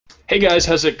Hey guys,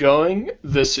 how's it going?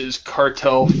 This is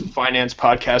Cartel Finance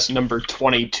Podcast number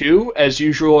 22. As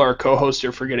usual, our co-hosts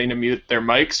are forgetting to mute their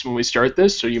mics when we start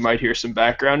this, so you might hear some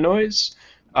background noise.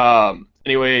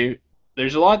 Anyway,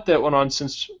 there's a lot that went on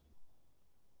since.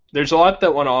 There's a lot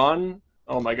that went on.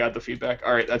 Oh my god, the feedback.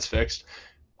 All right, that's fixed.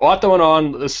 A lot that went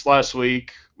on this last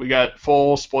week. We got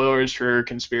full spoilers for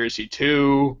Conspiracy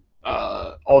 2,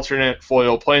 alternate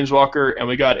foil Planeswalker, and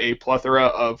we got a plethora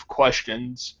of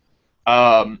questions.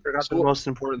 Forgot the So most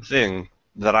important thing,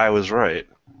 that I was right.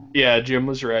 Yeah, Jim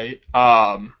was right.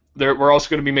 We're also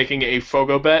going to be making a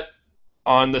Fogo bet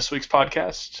on this week's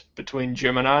podcast between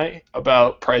Jim and I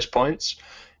about price points.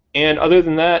 And other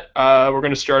than that, we're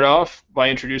going to start off by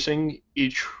introducing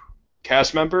each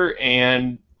cast member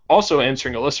and also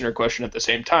answering a listener question at the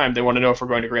same time. They want to know if we're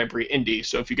going to Grand Prix Indy.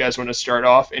 So if you guys want to start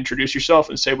off, introduce yourself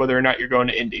and say whether or not you're going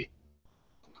to Indy.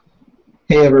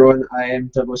 Hey everyone, I am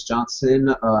Douglas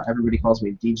Johnson. Everybody calls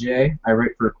me DJ. I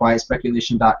write for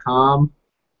QuietSpeculation.com,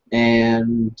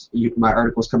 and my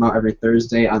articles come out every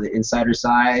Thursday on the Insider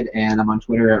side, and I'm on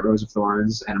Twitter at Rose of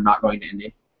Thorns, and I'm not going to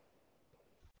Indy.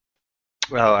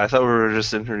 Well, I thought we were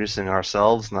just introducing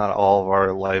ourselves, not all of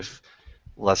our life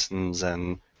lessons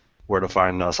and where to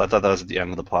find us. I thought that was at the end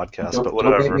of the podcast, but Don't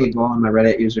whatever. make me go on my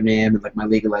Reddit username and like my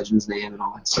League of Legends name and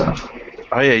all that stuff.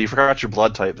 Oh yeah, you forgot your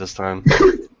blood type this time.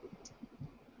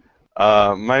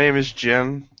 My name is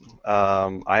Jim.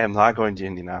 I am not going to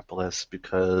Indianapolis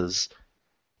because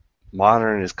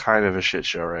Modern is kind of a shit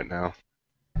show right now.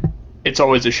 It's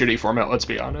always a shitty format, let's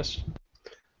be honest.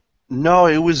 No,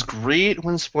 it was great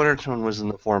when Splintertone was in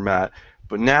the format,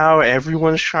 but now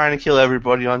everyone's trying to kill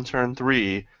everybody on turn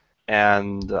 3,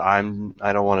 and I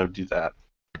don't want to do that.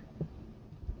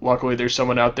 Luckily, there's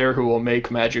someone out there who will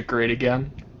make Magic great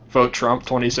again. Vote Trump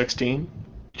 2016.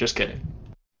 Just kidding.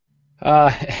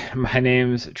 My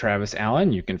name's Travis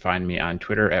Allen. You can find me on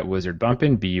Twitter at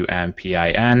WizardBumpin,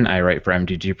 Bumpin. I write for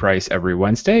MTG Price every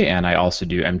Wednesday, and I also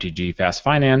do MTG Fast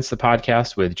Finance, the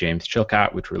podcast with James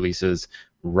Chilcott, which releases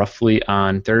roughly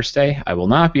on Thursday. I will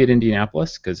not be at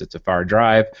Indianapolis because it's a far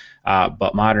drive,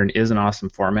 but Modern is an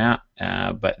awesome format,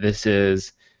 but this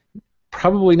is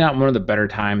probably not one of the better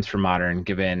times for Modern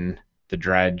given the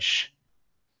dredge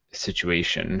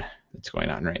situation that's going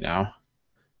on right now.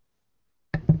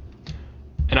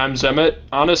 And I'm Zemet.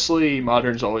 Honestly,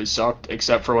 Modern's always sucked,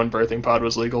 except for when Birthing Pod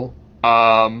was legal.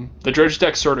 The Dredge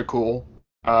deck's sort of cool.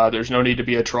 There's no need to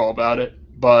be a troll about it,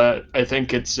 but I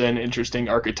think it's an interesting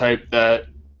archetype that,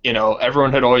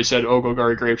 everyone had always said, oh,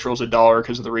 Golgari Grave Troll's $1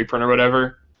 because of the reprint or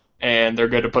whatever, and they're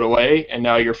good to put away, and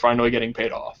now you're finally getting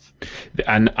paid off.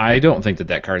 And I don't think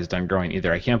that card is done growing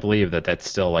either. I can't believe that that's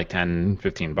still like 10,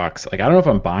 15 bucks. Like, I don't know if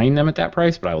I'm buying them at that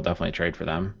price, but I will definitely trade for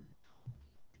them.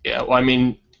 Yeah, well, I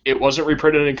mean, it wasn't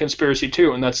reprinted in Conspiracy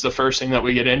 2, and that's the first thing that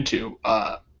we get into.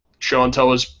 Show and Tell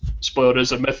was spoiled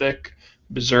as a mythic.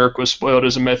 Berserk was spoiled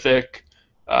as a mythic.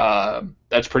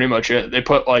 That's pretty much it. They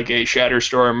put like a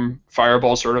Shatterstorm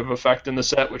Fireball sort of effect in the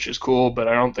set, which is cool, but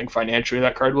I don't think financially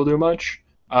that card will do much.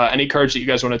 Any cards that you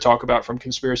guys want to talk about from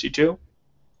Conspiracy 2?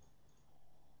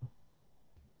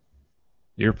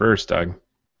 You're first, Doug.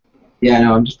 Yeah,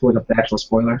 no, I'm just pulling up the actual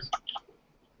spoilers.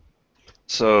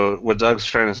 So what Doug's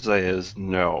trying to say is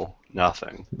no,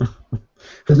 nothing.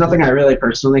 There's nothing I really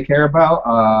personally care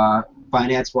about,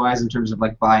 finance-wise, in terms of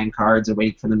like buying cards and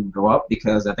waiting for them to go up,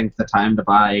 because I think the time to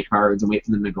buy cards and wait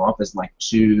for them to go up is like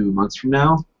 2 months from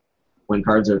now, when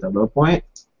cards are at their low point.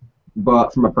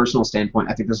 But from a personal standpoint,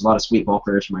 I think there's a lot of sweet bulk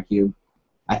rares for my cube.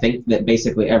 I think that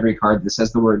basically every card that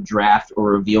says the word draft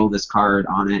or reveal this card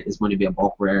on it is going to be a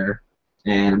bulk rare,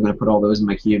 and I'm going to put all those in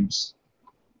my cubes.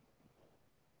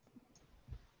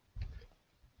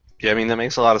 Yeah, I mean, that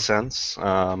makes a lot of sense.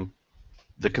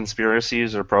 The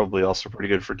conspiracies are probably also pretty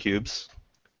good for cubes.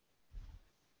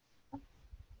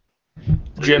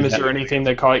 Jim, is there anything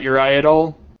that caught your eye at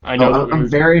all? I know that I'm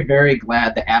very, very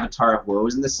glad the Avatar of Woe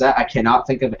is in the set. I cannot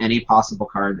think of any possible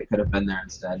card that could have been there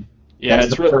instead. Yeah,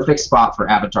 That's the perfect spot for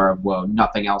Avatar of Woe.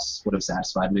 Nothing else would have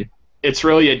satisfied me. It's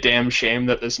really a damn shame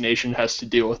that this nation has to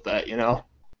deal with that,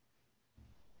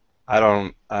 I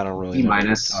don't really E know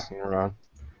minus. what you're talking around.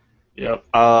 Yep.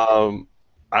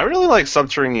 I really like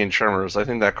Subterranean Tremors. I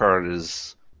think that card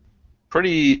is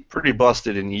pretty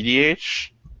busted in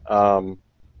EDH.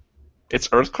 It's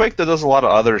Earthquake that does a lot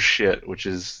of other shit, which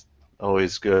is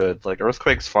always good. Like,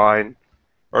 Earthquake's fine.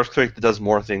 Earthquake that does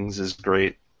more things is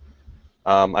great.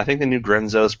 I think the new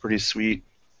Grenzo is pretty sweet.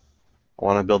 I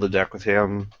want to build a deck with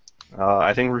him.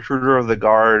 I think Recruiter of the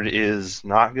Guard is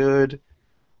not good,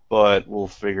 but we'll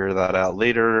figure that out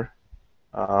later.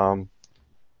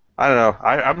 I don't know.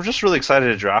 I'm just really excited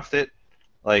to draft it.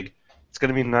 Like, it's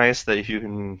gonna be nice that if you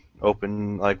can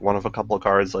open like one of a couple of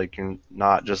cards, like you're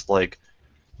not just like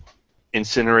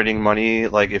incinerating money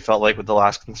like it felt like with the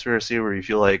last conspiracy, where you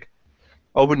feel like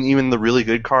open even the really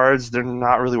good cards, they're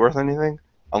not really worth anything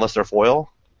unless they're foil.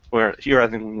 Where here, I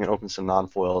think we can open some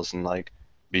non-foils and like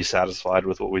be satisfied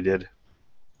with what we did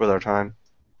with our time.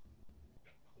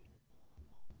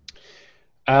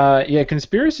 Yeah,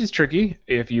 conspiracy is tricky.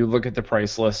 If you look at the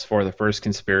price list for the first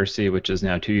conspiracy, which is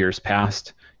now 2 years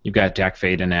past, you've got Deck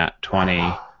Faden at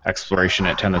 20, Exploration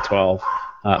at 10 to 12.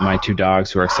 My two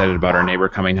dogs who are excited about our neighbor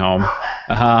coming home.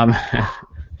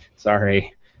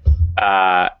 Sorry.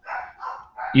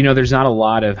 There's not a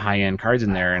lot of high-end cards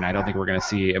in there, and I don't think we're going to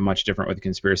see it much different with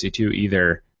Conspiracy 2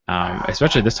 either.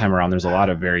 Especially this time around, there's a lot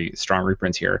of very strong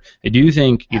reprints here. I do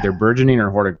think either Burgeoning or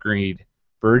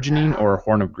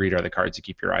Horn of Greed are the cards to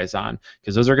keep your eyes on,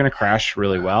 because those are going to crash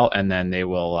really well, and then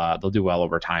they'll do well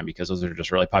over time, because those are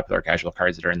just really popular casual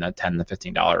cards that are in the $10 to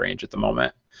 $15 range at the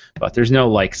moment. But there's no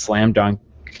like slam dunk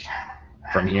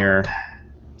from here.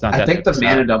 I think the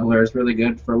mana doubler is really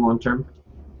good for long term.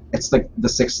 It's like the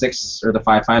 6/6 or the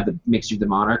 5/5 that makes you the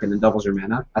Monarch and then doubles your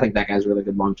mana. I think that guy's really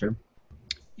good long term.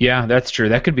 Yeah, that's true.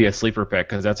 That could be a sleeper pick,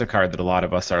 because that's a card that a lot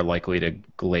of us are likely to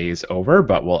glaze over,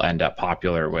 but will end up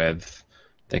popular with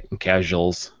the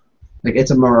casuals. Like,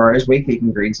 it's a Mirage week that you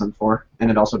can green some for, and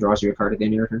it also draws you a card at the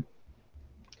end of your turn.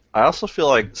 I also feel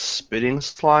like Spitting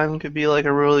Slime could be like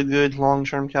a really good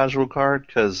long-term casual card,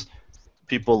 because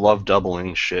people love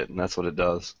doubling shit, and that's what it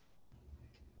does.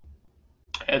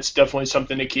 It's definitely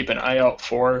something to keep an eye out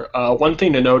for. One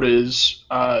thing to note is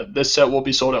this set will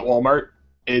be sold at Walmart.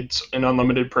 It's an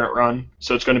unlimited print run,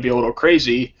 so it's going to be a little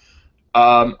crazy.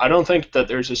 I don't think that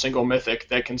there's a single mythic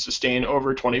that can sustain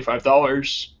over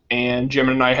 $25, and Jim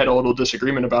and I had a little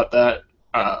disagreement about that.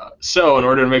 So in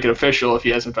order to make it official, if he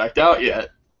hasn't backed out yet,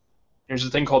 there's a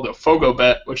thing called the Fogo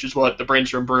bet, which is what the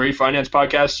Brainstorm Brewery Finance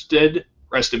podcast did.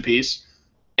 Rest in peace.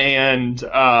 And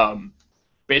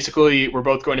basically, we're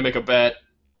both going to make a bet.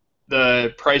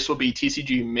 The price will be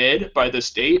TCG mid by the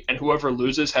state, and whoever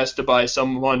loses has to buy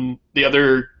the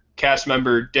other cast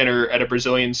member, dinner at a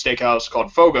Brazilian steakhouse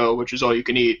called Fogo, which is all you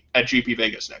can eat at GP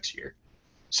Vegas next year.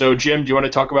 So, Jim, do you want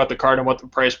to talk about the card and what the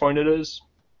price point it is?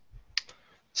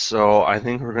 So I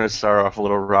think we're going to start off a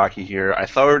little rocky here. I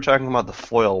thought we were talking about the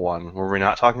foil one. Were we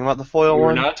not talking about the foil one? We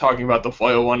were not talking about the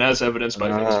foil one, as evidenced by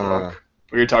Facebook.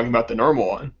 We were talking about the normal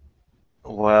one.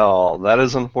 Well, that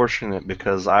is unfortunate,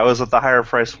 because I was at the higher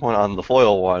price one on the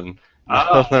foil one,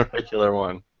 not on the regular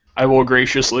one. I will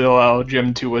graciously allow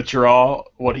Jim to withdraw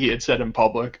what he had said in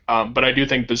public, but I do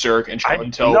think Berserk and Show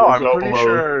and Tell will I'm go pretty below.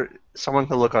 sure someone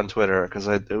could look on Twitter, because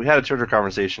we had a Twitter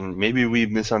conversation. Maybe we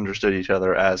misunderstood each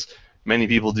other, as many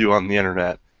people do on the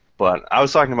internet. But I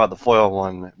was talking about the foil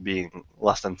one being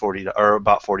less than $40 or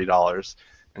about $40,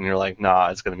 and you're like, nah,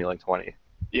 it's going to be like 20.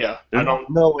 Yeah, There's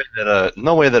no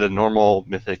way that a normal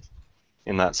mythic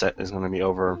in that set is going to be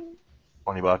over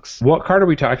 $20. What card are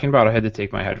we talking about? I had to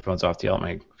take my headphones off to yell at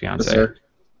my fiance.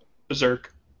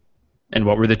 Berserk. And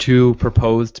what were the two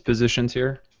proposed positions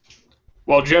here?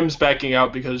 Well, Jim's backing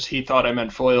out because he thought I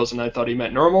meant foils and I thought he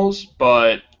meant normals,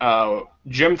 but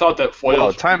Jim thought that foils...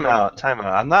 Whoa, time out.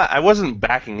 I wasn't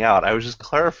backing out. I was just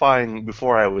clarifying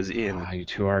before I was in. You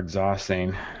two are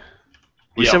exhausting.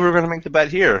 We said we were going to make the bet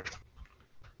here.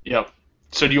 Yep.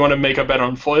 So do you want to make a bet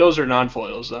on foils or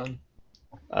non-foils then?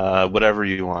 Whatever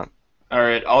you want. All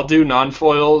right, I'll do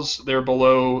non-foils. They're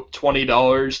below $20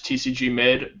 TCG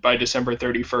mid by December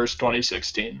 31st,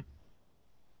 2016.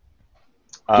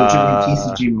 Don't you mean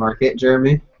TCG market,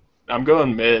 Jeremy? I'm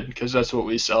going mid because that's what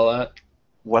we sell at.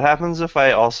 What happens if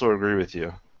I also agree with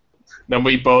you? Then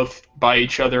we both buy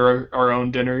each other our own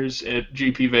dinners at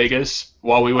GP Vegas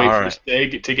while we wait for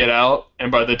Stig to get out,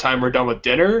 and by the time we're done with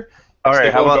dinner,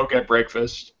 Stig will go get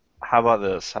breakfast. How about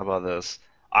this?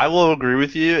 I will agree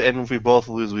with you, and if we both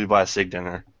lose, we buy Sig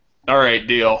dinner. All right,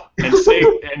 deal. And Sig,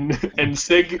 and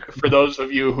Sig, for those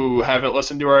of you who haven't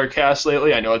listened to our cast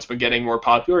lately, I know it's been getting more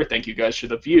popular. Thank you guys for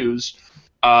the views.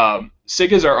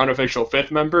 Sig is our unofficial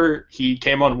 5th member. He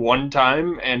came on one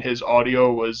time, and his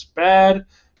audio was bad,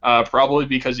 probably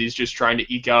because he's just trying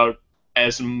to eke out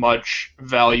as much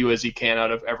value as he can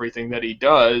out of everything that he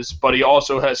does, but he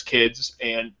also has kids,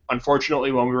 and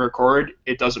unfortunately when we record,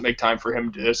 it doesn't make time for him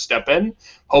to step in.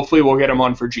 Hopefully we'll get him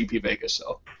on for GP Vegas,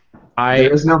 though.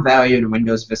 There is no value in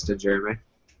Windows Vista, Jeremy.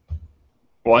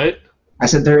 What? I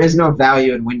said there is no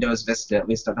value in Windows Vista, at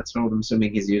least that's what I'm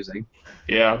assuming he's using.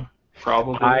 Yeah,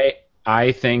 probably.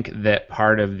 I think that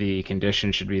part of the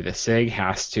condition should be the SIG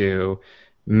has to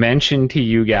mention to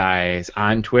you guys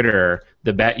on Twitter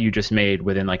the bet you just made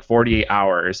within like 48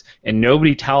 hours, and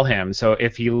nobody tell him. So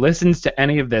if he listens to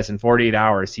any of this in 48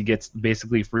 hours, he gets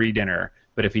basically free dinner.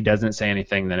 But if he doesn't say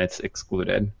anything, then it's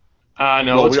excluded. No,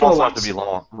 Well, let's we go also one. have to be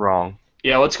wrong.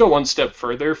 Yeah, let's go one step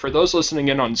further. For those listening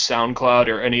in on SoundCloud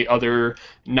or any other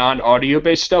non-audio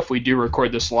based stuff, we do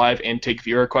record this live and take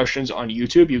viewer questions on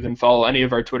YouTube. You can follow any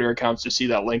of our Twitter accounts to see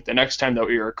that link the next time that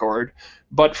we record.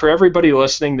 But for everybody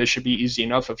listening, this should be easy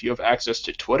enough if you have access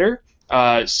to Twitter.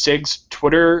 Sig's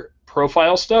Twitter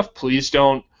profile stuff, please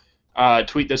don't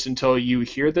tweet this until you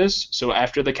hear this. So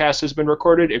after the cast has been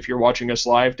recorded, if you're watching us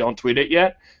live, don't tweet it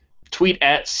yet. Tweet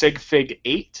at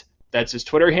SigFig8. That's his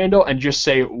Twitter handle, and just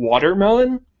say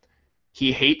watermelon.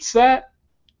 He hates that,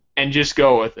 and just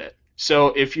go with it. So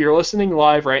if you're listening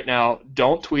live right now,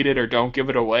 don't tweet it or don't give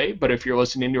it away. But if you're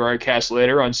listening to our cast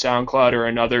later on SoundCloud or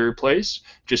another place,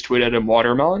 just tweet at him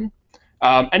watermelon.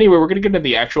 Anyway, we're going to get into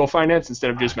the actual finance instead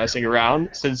of just messing around,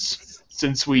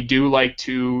 since we do like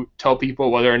to tell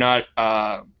people whether or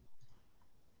not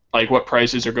like what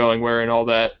prices are going where and all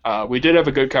that. We did have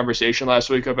a good conversation last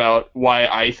week about why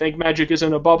I think Magic is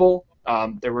in a bubble.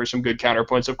 There were some good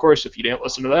counterpoints, of course. If you didn't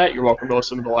listen to that, you're welcome to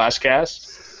listen to the last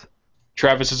cast.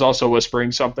 Travis is also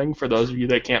whispering something for those of you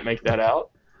that can't make that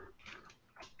out.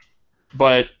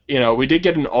 But, we did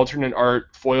get an alternate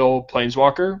art foil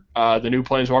Planeswalker. The new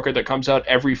Planeswalker that comes out,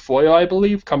 every foil, I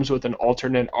believe, comes with an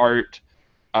alternate art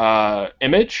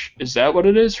image. Is that what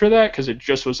it is for that? Because it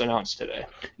just was announced today.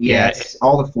 Yes,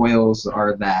 all the foils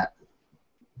are that.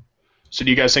 So do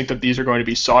you guys think that these are going to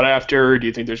be sought after? Do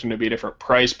you think there's going to be a different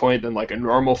price point than like a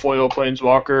normal foil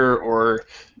Planeswalker, or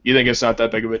you think it's not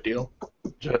that big of a deal?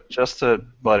 Just to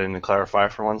butt in and clarify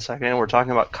for 1 second, we're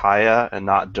talking about Kaya and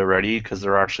not Daretti, because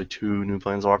there are actually 2 new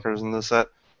Planeswalkers in this set.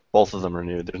 Both of them are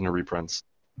new. There's no reprints.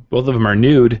 Both of them are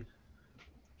nude.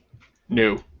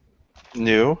 New.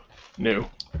 New? New.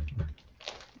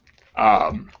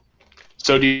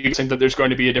 So do you think that there's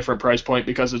going to be a different price point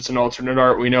because it's an alternate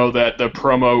art? We know that the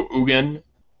promo Ugin,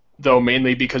 though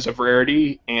mainly because of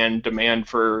rarity and demand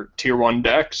for Tier 1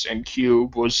 decks and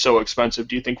Cube, was so expensive.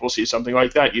 Do you think we'll see something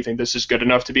like that? Do you think this is good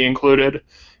enough to be included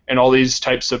in all these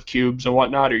types of cubes and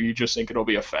whatnot, or you just think it'll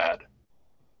be a fad?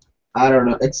 I don't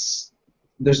know.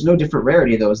 There's no different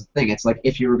rarity, though, is the thing. It's like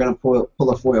if you were going to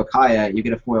pull a foil Kaya, you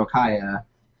get a foil Kaya.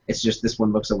 It's just this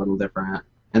one looks a little different.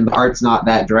 And the art's not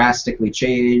that drastically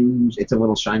changed. It's a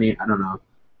little shiny. I don't know.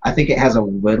 I think it has a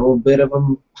little bit of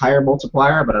a higher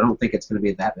multiplier, but I don't think it's going to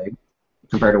be that big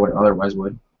compared to what it otherwise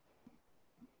would.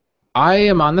 I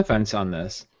am on the fence on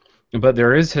this, but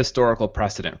there is historical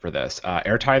precedent for this.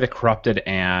 Ertai the Corrupted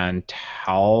and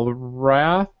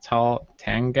Talrath?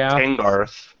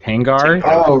 Tangarth?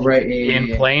 Oh, right. Yeah,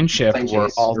 in Plane Shift were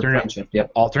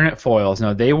alternate foils.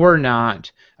 Now, they were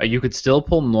not... you could still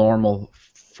pull normal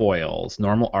foils,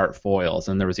 normal art foils,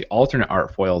 and there was the alternate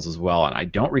art foils as well, and I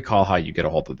don't recall how you get a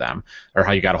hold of them, or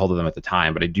how you got a hold of them at the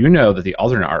time, but I do know that the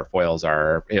alternate art foils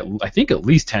are, I think, at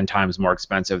least 10 times more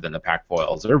expensive than the pack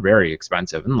foils. They're very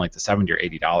expensive, in like the $70 or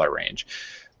 $80 range.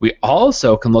 We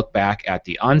also can look back at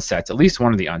the unsets, at least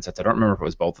one of the unsets, I don't remember if it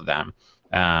was both of them,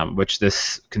 which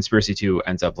this Conspiracy 2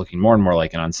 ends up looking more and more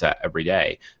like an unset every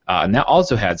day. And that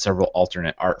also had several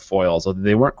alternate art foils, although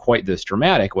they weren't quite this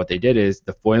dramatic. What they did is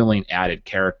the foiling added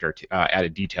character,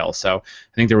 added details. So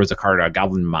I think there was a card,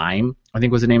 Goblin Mime, I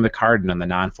think was the name of the card, and on the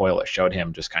non-foil it showed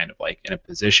him just kind of like in a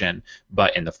position,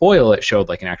 but in the foil it showed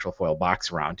like an actual foil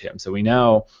box around him. So we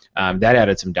know that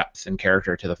added some depth and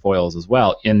character to the foils as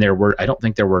well. And I don't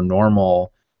think there were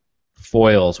normal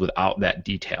foils without that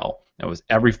detail. It was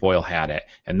every foil had it,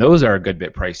 and those are a good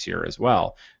bit pricier as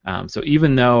well. So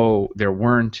even though there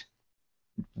weren't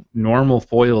normal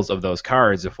foils of those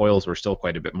cards, the foils were still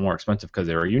quite a bit more expensive because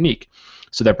they were unique.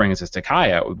 So that brings us to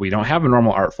Kaya. We don't have a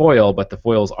normal art foil, but the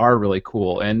foils are really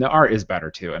cool, and the art is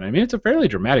better too. And I mean, it's a fairly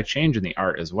dramatic change in the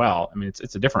art as well. I mean,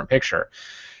 it's a different picture.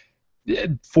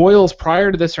 Foils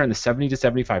prior to this are in the $70 to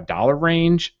 $75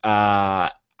 range.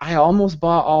 I almost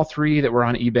bought all 3 that were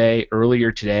on eBay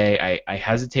earlier today. I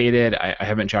hesitated. I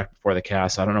haven't checked before the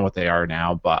cast, so I don't know what they are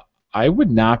now, but I would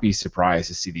not be surprised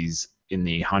to see these in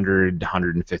the $100 to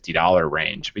 $150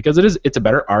 range, because it's a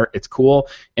better art, it's cool,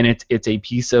 and it's a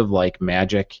piece of like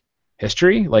Magic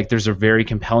history. Like, there's a very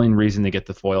compelling reason to get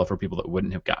the foil for people that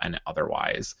wouldn't have gotten it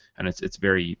otherwise, and it's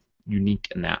very unique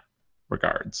in that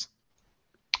regards.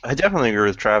 I definitely agree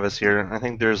with Travis here. I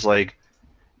think there's like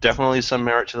definitely some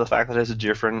merit to the fact that it's a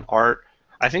different art.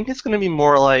 I think it's going to be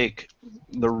more like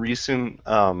the recent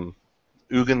Ugin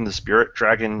the Spirit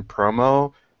Dragon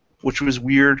promo, which was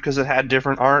weird because it had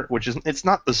different art, it's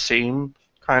not the same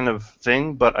kind of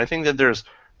thing, but I think that there's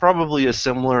probably a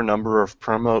similar number of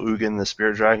promo Ugin the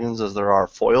Spirit Dragons as there are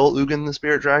foil Ugin the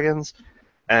Spirit Dragons,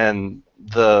 and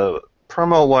the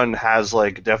promo one has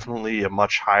like definitely a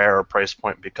much higher price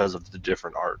point because of the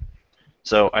different art.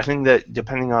 So I think that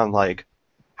depending on like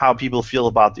how people feel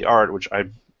about the art, which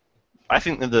I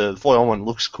think that the foil one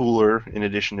looks cooler in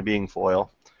addition to being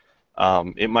foil.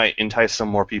 It might entice some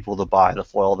more people to buy the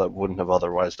foil that wouldn't have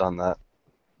otherwise done that.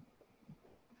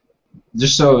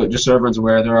 Just so everyone's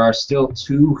aware, there are still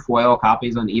 2 foil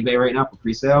copies on eBay right now for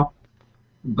pre-sale,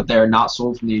 but they're not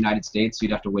sold from the United States, so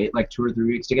you'd have to wait like 2 or 3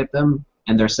 weeks to get them,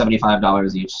 and they're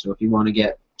 $75 each. So if you want to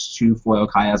get 2 foil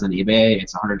Kayas on eBay,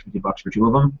 it's $150 for 2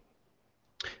 of them.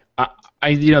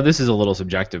 This is a little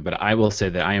subjective, but I will say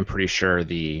that I am pretty sure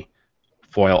the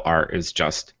foil art is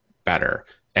just better.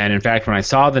 And in fact, when I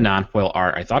saw the non-foil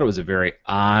art, I thought it was a very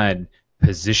odd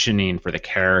positioning for the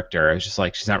character. It was just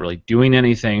like she's not really doing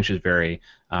anything. She's very,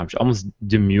 she's almost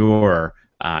demure.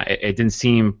 It didn't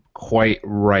seem quite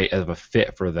right of a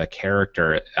fit for the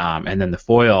character. And then the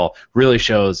foil really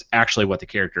shows actually what the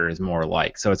character is more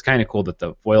like. So it's kind of cool that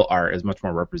the foil art is much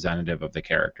more representative of the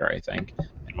character, I think,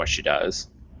 and what she does.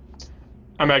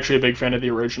 I'm actually a big fan of the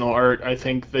original art. I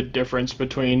think the difference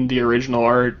between the original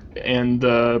art and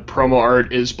the promo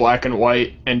art is black and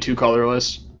white and 2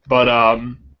 colorless. But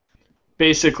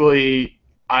basically,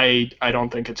 I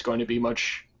don't think it's going to be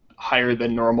much higher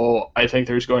than normal. I think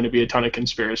there's going to be a ton of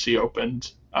conspiracy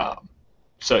opened.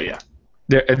 So yeah.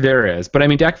 There is. But I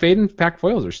mean, Dak Fade and pack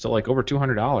foils are still like over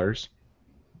 $200.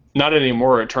 Not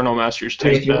anymore. Eternal Masters I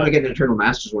mean, take if you want to that. get an Eternal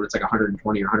Masters one, it's like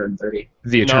 120 or 130.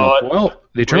 The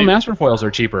Eternal Master foils are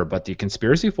cheaper, but the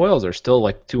conspiracy foils are still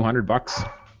like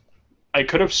 $200. I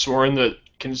could have sworn that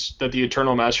the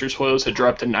Eternal Masters foils had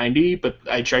dropped to 90, but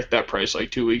I checked that price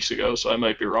like 2 weeks ago, so I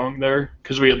might be wrong there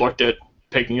because we had looked at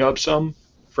picking up some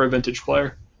for a vintage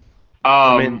player.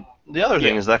 I mean, the other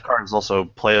thing is that card is also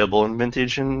playable in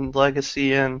Vintage and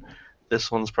Legacy, and this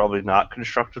one's probably not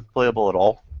constructed playable at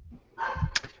all.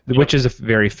 Which is a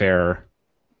very fair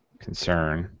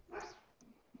concern.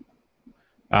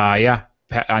 Yeah,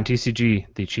 on TCG,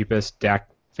 the cheapest Dak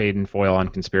Fade foil on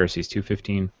Conspiracy is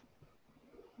 $215.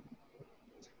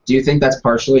 Do you think that's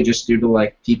partially just due to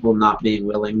like people not being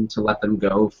willing to let them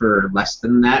go for less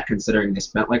than that, considering they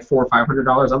spent like $400 or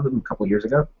 $500 on them a couple years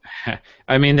ago?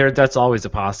 I mean, that's always a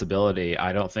possibility.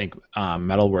 I don't think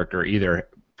Metalworker either.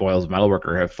 Foils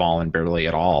Metalworker have fallen barely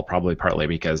at all, probably partly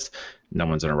because no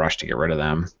one's in a rush to get rid of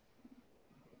them.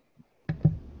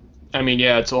 I mean,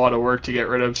 yeah, it's a lot of work to get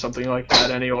rid of something like that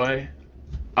anyway.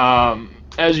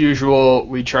 As usual,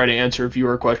 we try to answer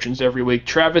viewer questions every week.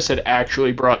 Travis had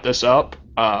actually brought this up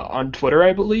on Twitter,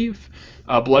 I believe.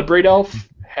 Bloodbraid Elf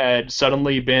had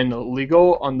suddenly been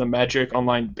legal on the Magic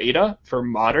Online beta for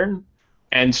Modern.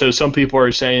 And so some people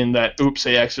are saying that, oops,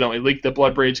 they accidentally leaked the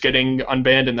Bloodbraids getting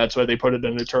unbanned, and that's why they put it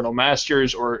in Eternal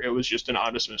Masters, or it was just an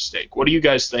honest mistake. What do you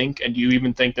guys think? And do you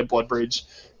even think that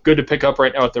Bloodbraid's good to pick up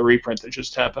right now with the reprint that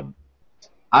just happened?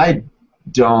 I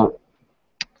don't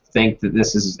think that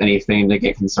this is anything to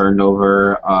get concerned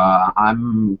over.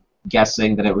 I'm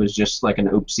guessing that it was just like an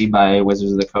oopsie by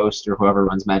Wizards of the Coast or whoever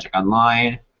runs Magic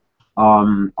Online.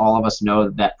 All of us know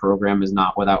that that program is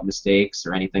not without mistakes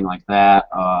or anything like that.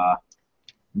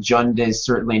 Jund is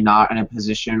certainly not in a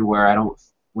position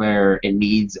where it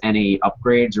needs any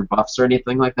upgrades or buffs or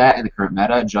anything like that in the current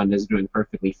meta. Jund is doing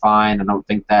perfectly fine. I don't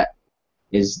think that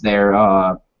is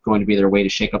going to be their way to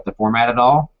shake up the format at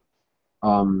all.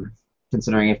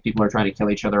 Considering if people are trying to kill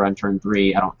each other on turn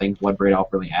 3, I don't think Bloodbraid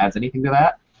Elf really adds anything to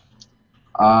that.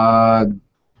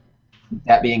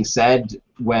 That being said,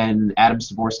 when Adam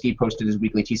Stavorsky posted his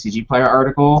weekly TCG Player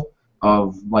article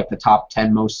of like the top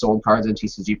 10 most sold cards in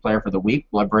TCG Player for the week,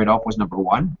 Bloodbraid Elf was number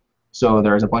 1. So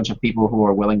there's a bunch of people who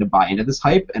are willing to buy into this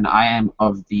hype, and I am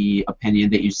of the opinion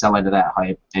that you sell into that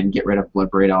hype and get rid of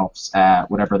Bloodbraid Elves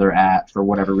at whatever they're at for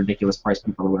whatever ridiculous price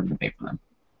people are willing to pay for them.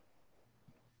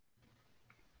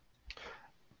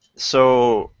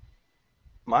 So,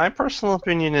 my personal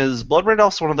opinion is Bloodbraid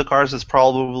Elf's one of the cards that's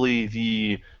probably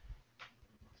the...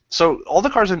 So, all the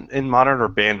cards in Modern are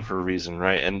banned for a reason,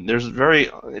 right? And it's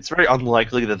very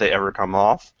unlikely that they ever come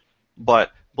off,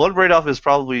 but Bloodbraid Elf is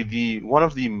probably one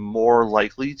of the more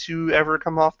likely to ever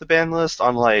come off the ban list,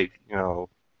 unlike,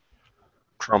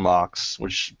 Chromox,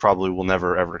 which probably will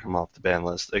never ever come off the ban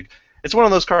list. Like, it's one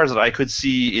of those cards that I could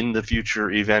see in the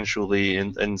future eventually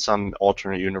in some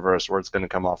alternate universe where it's going to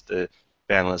come off the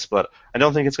ban list, but I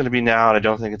don't think it's going to be now, and I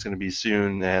don't think it's going to be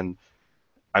soon, and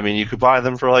I mean, you could buy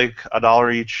them for like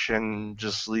 $1 each and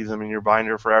just leave them in your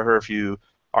binder forever if you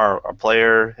are a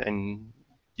player and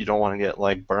you don't want to get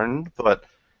like burned, but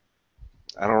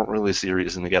I don't really see a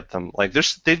reason to get them. Like,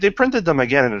 they printed them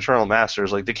again in Eternal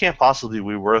Masters. Like, they can't possibly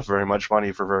be worth very much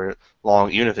money for very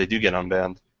long, even if they do get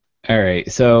unbanned. All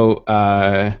right, so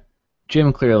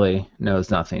Jim clearly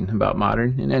knows nothing about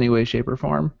Modern in any way, shape, or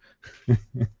form.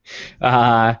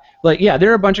 Yeah,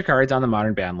 there are a bunch of cards on the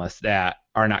Modern ban list that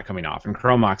are not coming off, and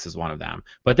Chromox is one of them.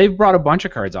 But they've brought a bunch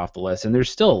of cards off the list, and there's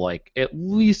still like at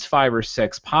least 5 or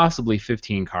 6, possibly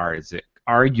 15 cards that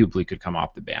arguably could come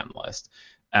off the ban list.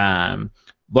 Blood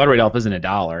Red Elf isn't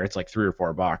 $1; it's like $3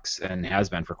 or $4, and has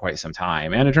been for quite some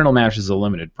time. And Eternal Masters is a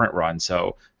limited print run,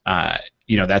 so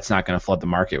that's not going to flood the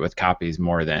market with copies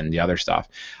more than the other stuff.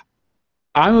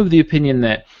 I'm of the opinion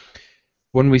that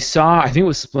when we saw, I think it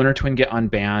was Splinter Twin get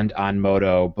unbanned on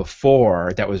Moto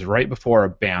before, that was right before a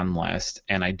ban list,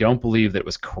 and I don't believe that it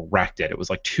was corrected. It was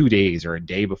like 2 days or a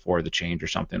day before the change or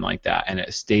something like that, and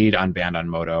it stayed unbanned on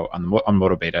Moto, on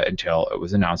Moto Beta until it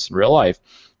was announced in real life.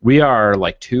 We are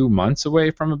like 2 months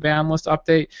away from a ban list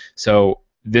update, so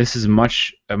this is a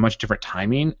much different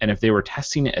timing, and if they were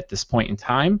testing it at this point in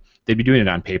time, they'd be doing it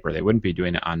on paper. They wouldn't be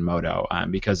doing it on Moto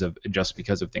because of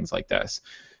things like this.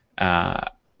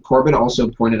 Corbin also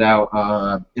pointed out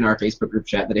in our Facebook group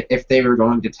chat that if they were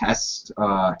going to test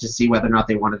to see whether or not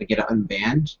they wanted to get it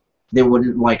unbanned, they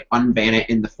wouldn't like unban it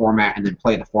in the format and then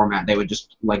play the format. They would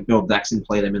just like build decks and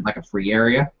play them in like a free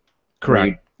area. Correct.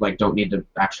 You, like don't need to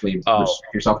actually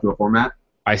restrict yourself to a format.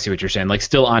 I see what you're saying. Like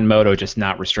still on Moto, just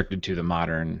not restricted to the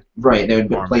Modern. Right. They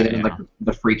would play them in yeah. like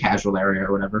the free casual area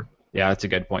or whatever. Yeah, that's a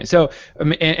good point. So,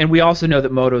 and we also know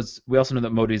that Moto's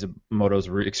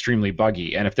extremely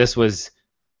buggy, and if this was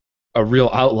a real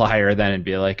outlier, then it'd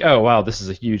be like, oh wow, this is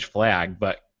a huge flag.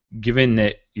 But given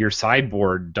that your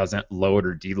sideboard doesn't load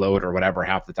or deload or whatever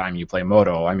half the time you play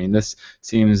Moto, I mean, this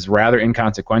seems rather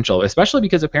inconsequential, especially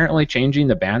because apparently changing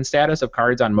the ban status of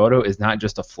cards on Moto is not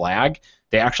just a flag.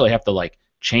 They actually have to like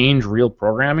change real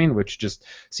programming, which just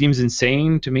seems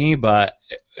insane to me, but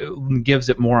it gives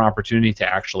it more opportunity to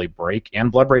actually break.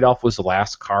 And Bloodbraid Elf was the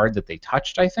last card that they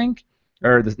touched, I think.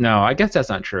 No, I guess that's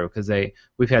not true because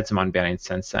we've had some unbanning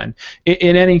since then.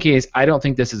 In any case, I don't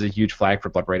think this is a huge flag for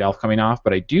Bloodbraid Elf coming off,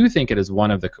 but I do think it is one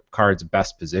of the cards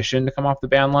best positioned to come off the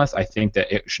ban list. I think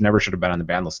that it never should have been on the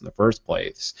ban list in the first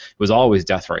place. It was always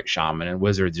Deathrite Shaman, and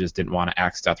Wizards just didn't want to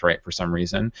axe Deathrite for some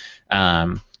reason.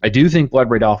 I do think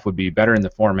Bloodbraid Elf would be better in the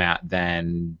format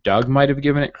than Doug might have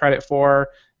given it credit for.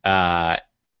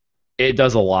 It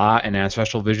does a lot, and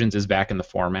Ancestral Visions is back in the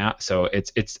format, so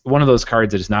it's one of those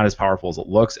cards that is not as powerful as it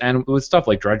looks. And with stuff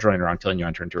like Dredge running around killing you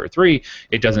on turn 2 or 3,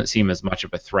 it doesn't seem as much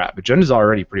of a threat. But Jund is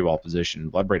already pretty well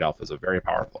positioned. Bloodbraid Elf is a very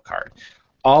powerful card.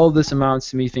 All of this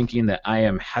amounts to me thinking that I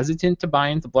am hesitant to buy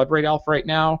into Bloodbraid Elf right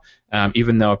now,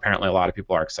 even though apparently a lot of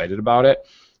people are excited about it.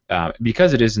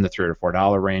 Because it is in the $3 or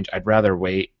 $4 range, I'd rather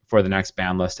wait for the next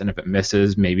ban list, and if it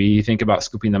misses, maybe think about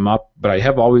scooping them up. But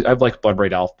I've liked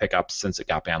Bloodbraid Elf pickups since it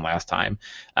got banned last time,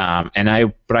 but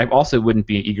I also wouldn't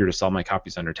be eager to sell my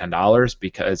copies under $10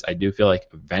 because I do feel like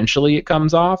eventually it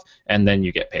comes off, and then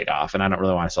you get paid off, and I don't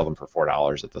really want to sell them for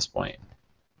 $4 at this point.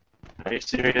 Are you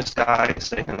serious, guy,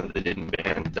 saying that they didn't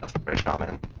ban Deathrite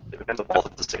Shaman? They banned them all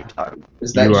at the same time.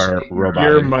 You are robotic.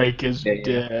 Your mic is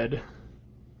dead.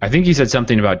 I think he said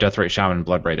something about Deathrite Shaman and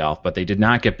Bloodbraid Elf, but they did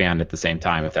not get banned at the same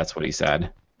time, if that's what he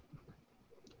said.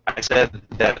 I said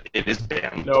that it is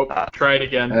banned. Nope, try it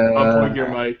again. Unplug your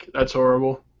mic. That's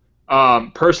horrible.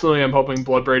 Personally, I'm hoping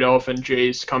Bloodbraid Elf and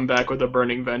Jace come back with a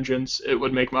Burning Vengeance. It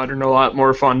would make Modern a lot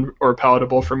more fun or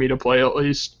palatable for me to play, at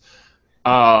least.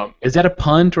 Is that a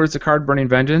pun towards the card Burning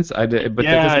Vengeance? That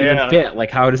doesn't even fit. Like,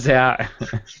 how does that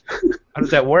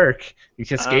work? You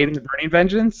cascade into Burning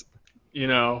Vengeance?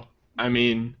 I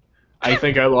mean, I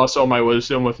think I lost all my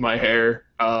wisdom with my hair.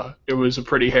 It was a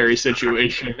pretty hairy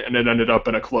situation, and it ended up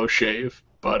in a close shave.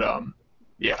 But,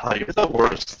 yeah. Oh, you're the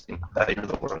worst. You're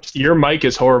the worst. Your mic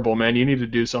is horrible, man. You need to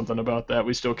do something about that.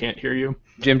 We still can't hear you.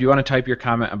 Jim, do you want to type your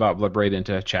comment about Bloodbraid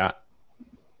into chat?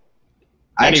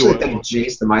 I actually think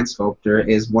Jace the Mind Sculptor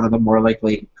is one of the more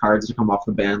likely cards to come off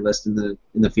the ban list in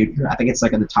the future. I think it's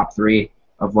like in the top 3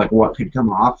 of like what could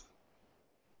come off.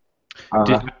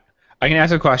 I can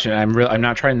ask a question. I'm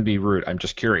not trying to be rude. I'm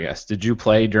just curious. Did you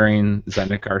play during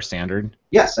Zendikar Standard?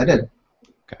 Yes, I did.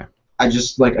 Okay. I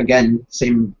just again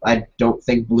same. I don't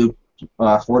think blue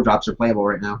 4-drops are playable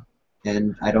right now,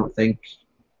 and I don't think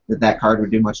that card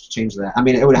would do much to change that. I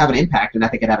mean, it would have an impact, and I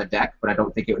think it'd have a deck, but I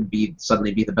don't think it would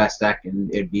suddenly be the best deck,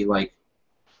 and it'd be like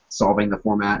solving the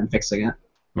format and fixing it.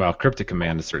 Well, Cryptic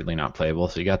Command is certainly not playable,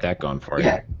 so you got that going for you.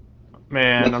 Yeah.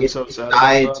 Man, I'm so sad.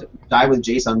 Die with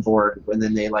Jace on board, and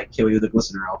then they kill you with a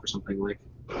Glistener Elf or something like.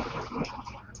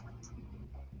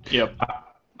 Yep.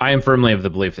 I am firmly of the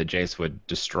belief that Jace would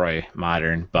destroy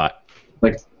Modern, but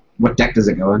Like, what deck does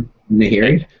it go in?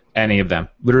 Nahiri? Any of them,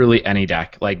 literally any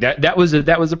deck. Like that was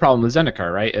the problem with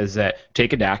Zendikar, right? Is that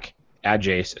take a deck, add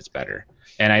Jace, it's better.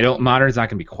 And Modern's not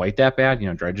gonna be quite that bad.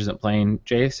 Dredge isn't playing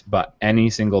Jace, but any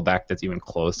single deck that's even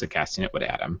close to casting it would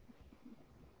add him.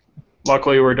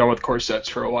 Luckily, we're done with core sets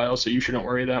for a while, so you shouldn't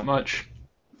worry that much.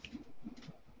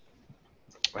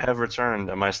 I have returned.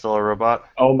 Am I still a robot?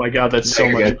 Oh my god, that's so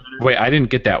much better. Wait, I didn't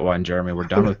get that one, Jeremy. We're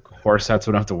done with core sets.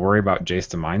 We don't have to worry about Jace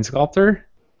the Mind Sculptor.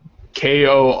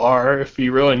 KOR. If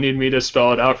you really need me to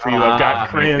spell it out for you, I've got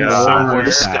crayons God, somewhere.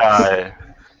 This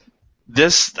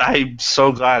guy. I'm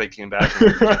so glad it came back.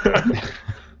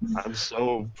 I'm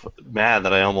so mad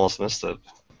that I almost missed it.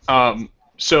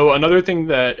 So another thing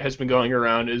that has been going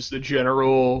around is the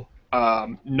general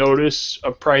notice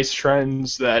of price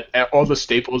trends that all the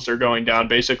staples are going down,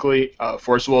 basically.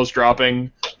 Force Will is dropping.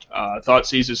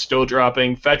 Thoughtseize is still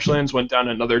dropping. Fetchlands went down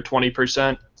another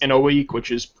 20% in a week,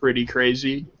 which is pretty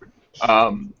crazy.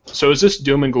 So is this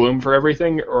doom and gloom for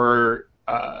everything, or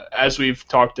as we've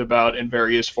talked about in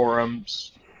various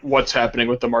forums, what's happening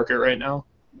with the market right now?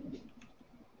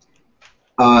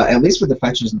 At least with the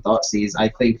fetches and Thoughtseize, I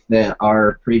think that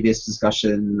our previous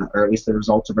discussion, or at least the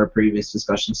results of our previous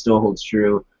discussion, still holds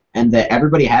true, and that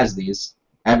everybody has these.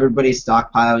 Everybody's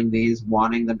stockpiling these,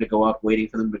 wanting them to go up, waiting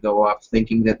for them to go up,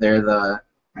 thinking that they're the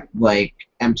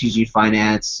MTG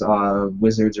Finance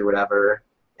wizards or whatever,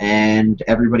 and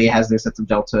everybody has their sets of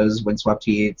deltas, windswept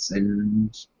heats,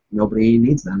 and nobody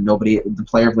needs them. The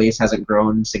player base hasn't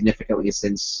grown significantly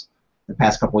since the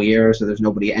past couple of years, so there's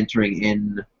nobody entering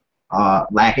in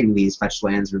lacking these fetch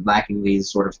lands or lacking these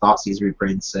sort of Thoughtseize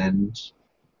reprints, and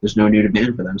there's no new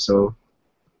demand for them. So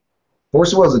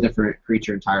Force Will is a different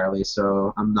creature entirely,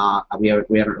 so we haven't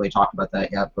really talked about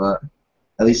that yet, but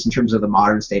at least in terms of the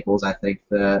modern staples, I think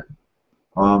that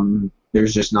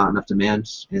there's just not enough demand,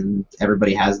 and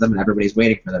everybody has them, and everybody's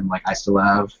waiting for them. Like, I still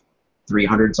have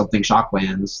 300-something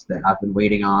Shocklands that I've been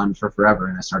waiting on for forever,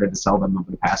 and I started to sell them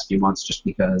over the past few months just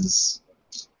because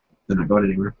they're not going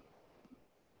anywhere.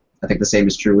 I think the same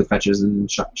is true with fetches and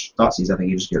Thoughtseize. I think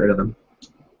you just get rid of them.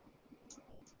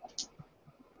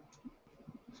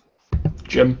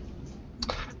 Jim?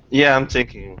 Yeah,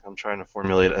 I'm trying to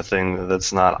formulate a thing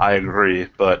that's not I agree,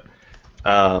 but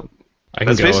I can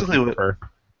that's go basically with what...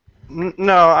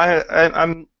 No,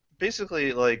 I'm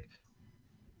basically like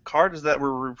cards that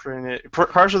were reprinted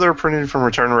from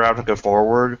Return to Ravnica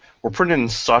forward were printed in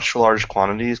such large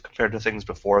quantities compared to things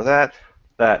before that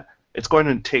it's going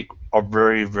to take a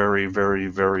very, very, very,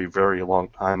 very, very long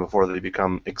time before they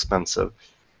become expensive.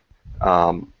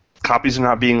 Copies are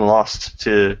not being lost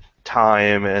to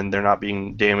time, and they're not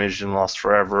being damaged and lost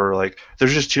forever. Like,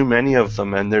 there's just too many of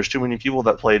them, and there's too many people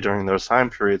that play during those time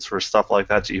periods for stuff like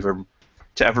that to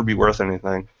ever be worth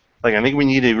anything. Like, I think we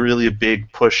need a really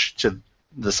big push to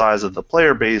the size of the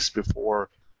player base before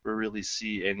we really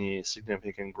see any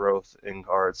significant growth in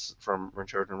cards from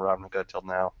Return to Ravnica till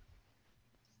now.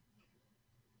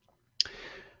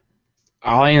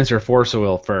 I'll answer Force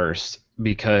Will first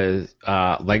because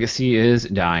Legacy is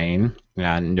dying,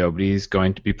 and nobody's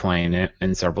going to be playing it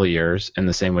in several years in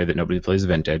the same way that nobody plays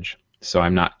Vintage. So I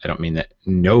don't mean that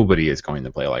nobody is going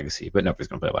to play Legacy, but nobody's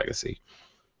going to play Legacy.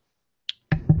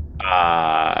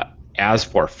 As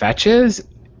for fetches,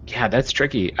 yeah, that's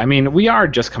tricky. I mean, we are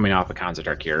just coming off of Khans of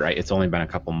Tarkir, right? It's only been a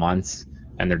couple months,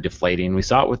 and they're deflating. We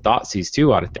saw it with Thoughtseize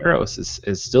too. Out of Theros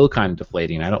is still kind of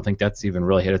deflating. I don't think that's even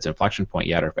really hit its inflection point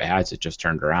yet, or if it has, it just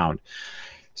turned around.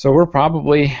 So we're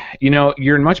probably,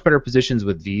 you're in much better positions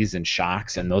with these than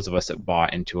Shocks, and those of us that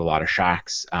bought into a lot of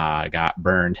Shocks got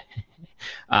burned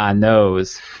on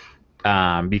those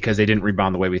because they didn't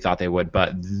rebound the way we thought they would.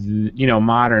 But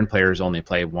modern players only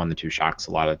play 1 to 2 Shocks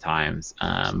a lot of the times,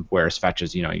 whereas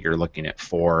fetches, you're looking at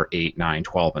 4, 8, 9,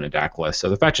 12 in a deck list. So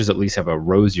the fetches at least have a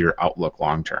rosier outlook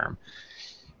long term.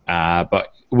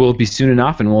 But will it be soon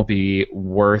enough, and will it be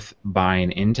worth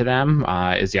buying into them?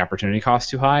 Is the opportunity cost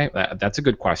too high? That's a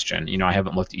good question. I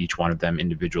haven't looked at each one of them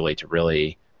individually to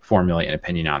really formulate an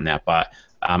opinion on that. But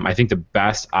I think the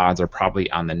best odds are probably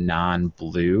on the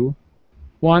non-blue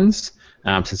ones,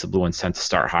 since the blue ones tend to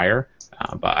start higher.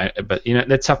 But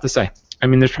that's tough to say. I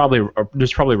mean, there's probably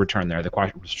a return there. The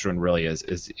question really is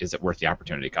it worth the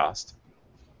opportunity cost?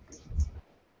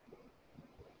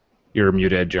 You're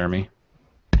muted, Jeremy.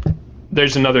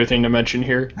 There's another thing to mention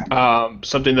here.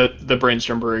 Something that the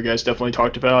Brainstorm Brewery guys definitely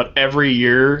talked about. Every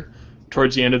year,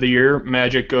 towards the end of the year,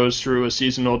 Magic goes through a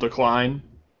seasonal decline.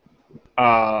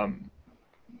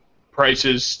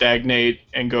 Prices stagnate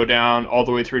and go down all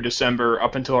the way through December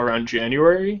up until around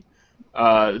January.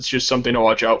 It's just something to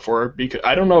watch out for, because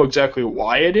I don't know exactly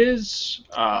why it is,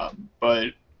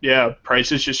 but Yeah,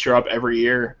 prices just drop every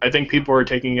year. I think people are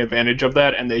taking advantage of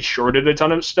that, and they shorted a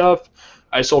ton of stuff.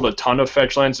 I sold a ton of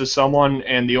fetch lands to someone,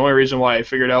 and the only reason why I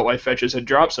figured out why fetches had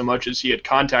dropped so much is he had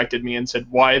contacted me and said,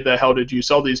 "Why the hell did you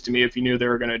sell these to me if you knew they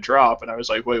were going to drop?" And I was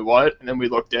like, "Wait, what?" And then we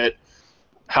looked at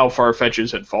how far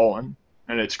fetches had fallen,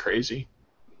 and it's crazy.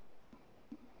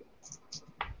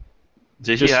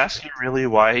 Did he ask you really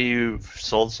why you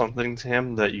sold something to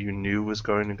him that you knew was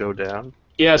going to go down?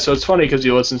 Yeah, so it's funny because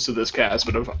he listens to this cast,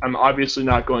 but I'm obviously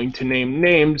not going to name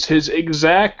names. His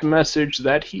exact message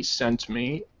that he sent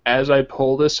me as I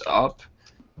pull this up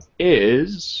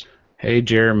is... Hey,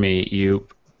 Jeremy,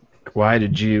 why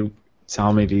did you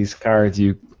sell me these cards?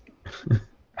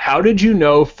 How did you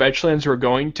know fetchlands were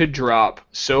going to drop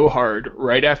so hard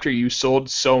right after you sold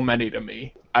so many to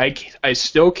me? I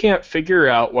still can't figure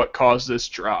out what caused this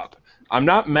drop. I'm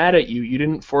not mad at you. You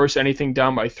didn't force anything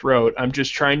down my throat. I'm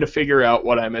just trying to figure out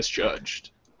what I misjudged.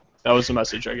 That was the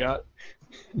message I got.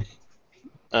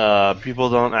 People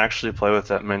don't actually play with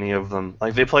that many of them.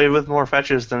 Like, they play with more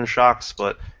fetches than shocks,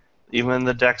 but even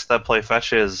the decks that play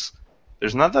fetches,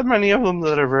 there's not that many of them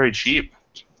that are very cheap.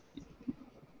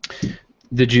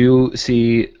 Did you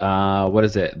see, what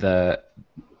is it, the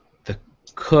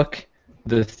cook,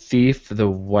 the thief, the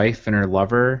wife, and her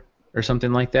lover, or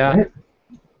something like that? What?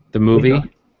 The movie?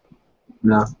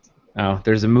 No. Oh,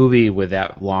 there's a movie with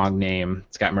that long name.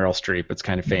 It's got Meryl Streep. It's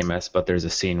kind of famous, but there's a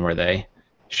scene where they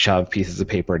shove pieces of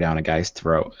paper down a guy's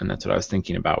throat, and that's what I was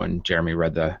thinking about when Jeremy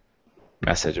read the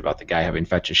message about the guy having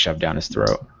fetches shoved down his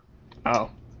throat. Oh.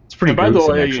 It's pretty By the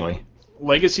gruesome, way, actually.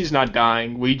 Legacy's not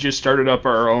dying. We just started up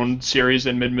our own series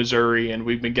in mid-Missouri, and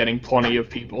we've been getting plenty of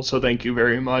people, so thank you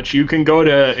very much. You can go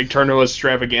to Eternal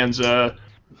Extravaganza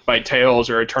by Tails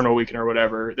or Eternal Weekend or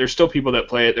whatever. There's still people that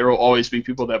play it. There will always be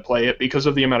people that play it. Because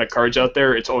of the amount of cards out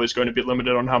there, it's always going to be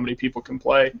limited on how many people can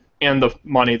play and the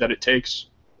money that it takes.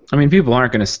 I mean, people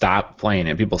aren't going to stop playing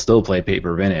it. People still play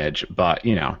paper vintage, but,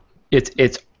 you know,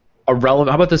 it's irrelevant.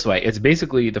 How about this way? It's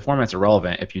basically, the format's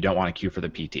irrelevant if you don't want to queue for the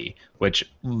PT,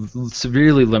 which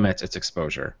severely limits its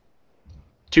exposure.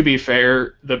 To be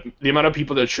fair, the amount of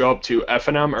people that show up to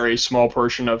FNM are a small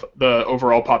portion of the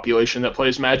overall population that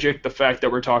plays Magic. The fact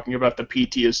that we're talking about the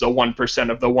PT is the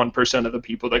 1% of the 1% of the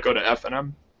people that go to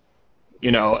FNM.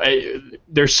 You know,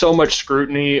 there's so much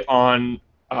scrutiny on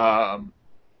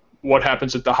what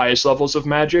happens at the highest levels of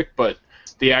Magic, but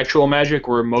the actual Magic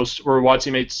where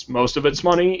WotC makes most of its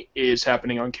money is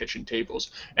happening on kitchen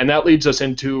tables. And that leads us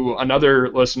into another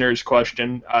listener's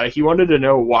question. He wanted to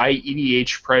know why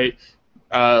EDH price...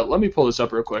 let me pull this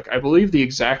up real quick. I believe the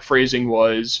exact phrasing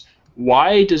was,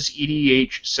 why does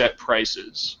EDH set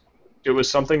prices? It was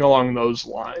something along those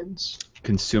lines.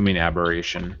 Consuming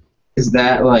aberration. Is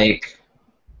that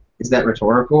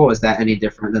rhetorical? Is that any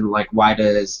different than, like, why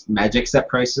does Magic set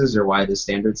prices or why does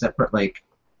Standard set prices? Like,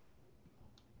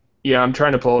 yeah, I'm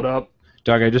trying to pull it up.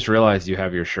 Doug, I just realized you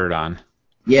have your shirt on.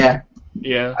 yeah.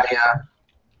 Yeah.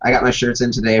 I got my shirts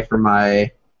in today for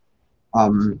my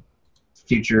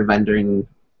future vendoring.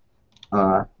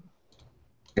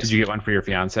 Did you get one for your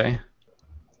fiance?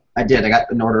 I did. I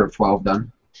got an order of 12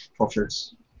 done. 12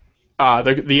 shirts.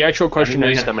 The actual question I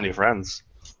didn't is... have that many friends.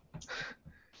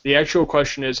 The actual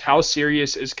question is, how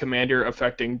serious is Commander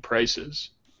affecting prices?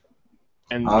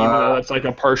 And even though that's like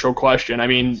a partial question, I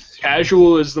mean,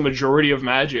 casual is the majority of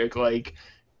Magic. Like,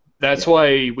 that's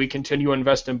why we continue to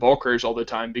invest in bulkers all the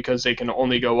time, because they can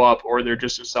only go up, or they're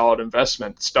just a solid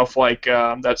investment. Stuff like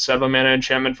that 7-mana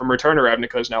enchantment from Return to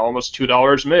Ravnica is now almost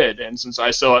 $2 mid, and since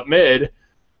I sell at mid,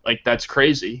 like, that's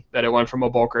crazy that it went from a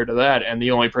bulker to that, and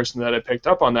the only person that had picked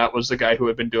up on that was the guy who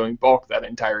had been doing bulk that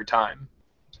entire time.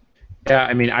 Yeah,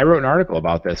 I mean, I wrote an article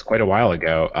about this quite a while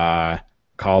ago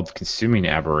called Consuming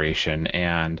Aberration,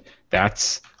 and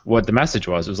that's what the message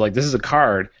was. It was like, this is a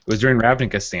card. It was during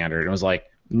Ravnica Standard. It was like,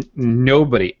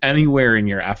 nobody anywhere in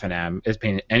your FNM is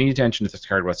paying any attention to this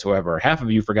card whatsoever. Half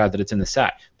of you forgot that it's in the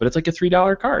set, but it's like a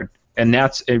 $3 card. And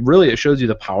it shows you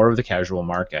the power of the casual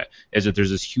market, is that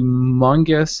there's this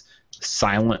humongous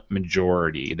silent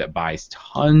majority that buys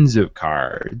tons of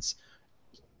cards.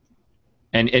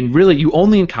 And really, you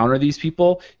only encounter these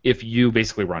people if you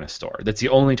basically run a store. That's the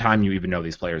only time you even know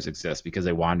these players exist, because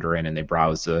they wander in and they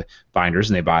browse the binders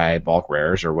and they buy bulk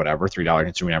rares or whatever, $3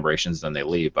 consuming aberrations, then they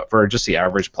leave. But for just the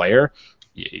average player,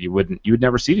 you would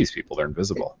never see these people. They're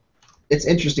invisible. It's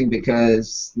interesting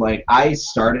because, like, I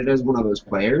started as one of those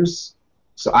players,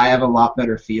 so I have a lot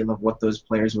better feel of what those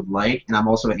players would like, and I'm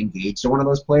also engaged to one of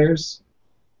those players.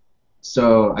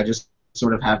 So I just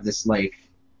sort of have this, like,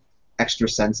 extra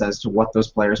sense as to what those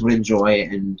players would enjoy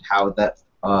and how that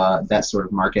sort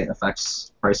of market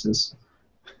affects prices.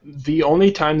 The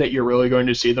only time that you're really going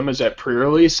to see them is at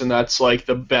pre-release, and that's like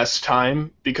the best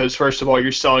time because first of all,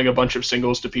 you're selling a bunch of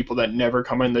singles to people that never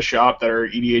come in the shop that are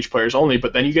EDH players only,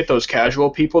 but then you get those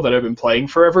casual people that have been playing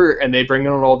forever, and they bring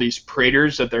in all these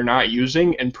Praetors that they're not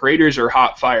using, and Praetors are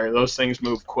hot fire. Those things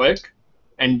move quick,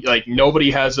 and like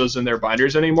nobody has those in their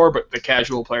binders anymore, but the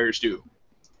casual players do.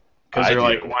 Because they're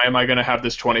like, why am I going to have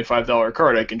this $25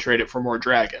 card? I can trade it for more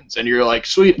dragons. And you're like,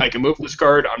 sweet, I can move this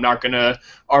card. I'm not going to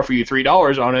offer you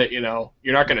 $3 on it. You know,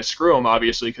 you're not going to screw them,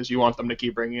 obviously, because you want them to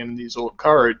keep bringing in these old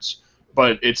cards.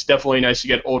 But it's definitely nice to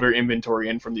get older inventory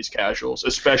in from these casuals,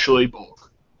 especially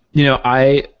bulk. You know,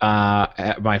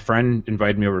 my friend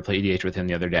invited me over to play EDH with him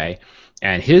the other day,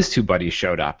 and his two buddies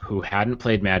showed up who hadn't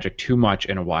played Magic too much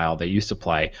in a while. They used to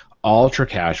play ultra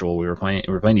casual. We were playing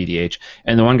EDH,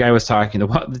 and the one guy was talking.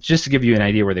 Just to give you an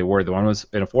idea where they were, the one was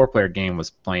in a 4-player game was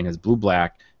playing his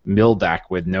blue-black mill deck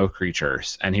with no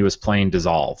creatures, and he was playing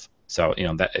Dissolve. So you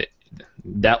know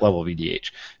that level of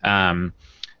EDH.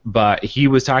 But he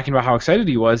was talking about how excited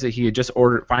he was that he had just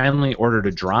finally ordered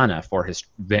a Drana for his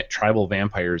Tribal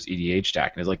Vampires EDH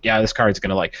deck, and he's like, yeah, this card's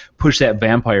gonna like push that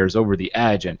Vampires over the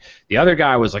edge. And the other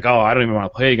guy was like, oh, I don't even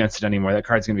want to play against it anymore. That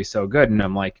card's gonna be so good. And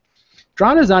I'm like,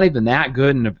 Drana's not even that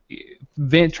good,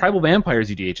 and Tribal Vampires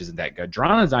EDH isn't that good.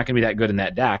 Drana's not going to be that good in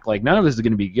that deck. Like, none of this is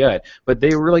going to be good. But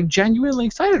they were, like, genuinely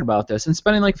excited about this and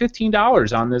spending, like,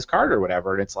 $15 on this card or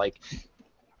whatever. And it's like,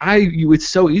 it's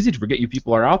so easy to forget you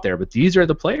people are out there, but these are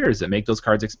the players that make those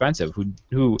cards expensive,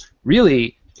 who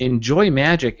really enjoy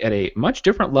Magic at a much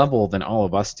different level than all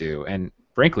of us do. And,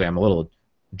 frankly, I'm a little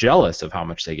jealous of how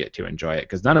much they get to enjoy it,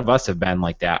 because none of us have been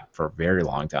like that for a very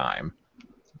long time.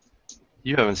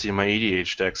 You haven't seen my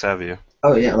EDH decks, have you?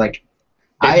 Oh yeah, like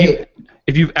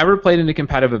if you've ever played in a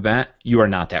competitive event, you are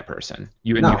not that person.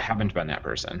 You haven't been that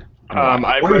person. Or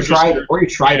you tried it.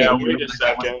 Wait a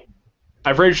second.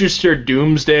 I've registered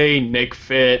Doomsday, Nick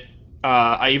Fit.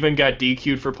 I even got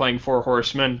DQ'd for playing Four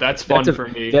Horsemen. That's fun for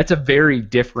me. That's a very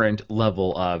different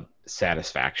level of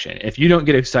satisfaction. If you don't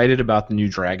get excited about the new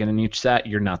dragon in each set,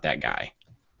 you're not that guy.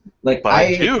 Like, but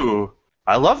I do.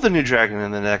 I love the new dragon in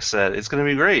the next set. It's going to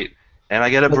be great. And I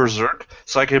get a Berserk,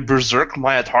 so I can Berserk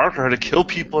my Atarkar to kill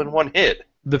people in one hit.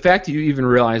 The fact that you even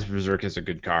realize Berserk is a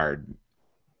good card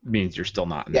means you're still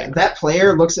not in that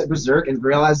player looks at Berserk and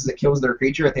realizes it kills their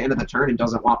creature at the end of the turn and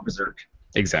doesn't want Berserk.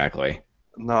 Exactly.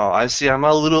 No,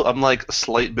 I'm like a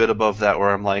slight bit above that, where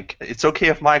I'm like, it's okay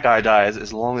if my guy dies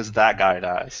as long as that guy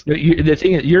dies. The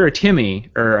thing is, you're a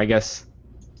Timmy, or I guess,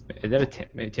 is that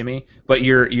a Timmy? But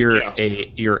you're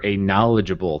a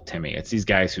knowledgeable Timmy. It's these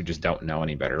guys who just don't know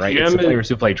any better, right? It's the players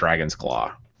who play Dragon's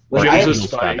Claw. Like,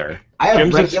 I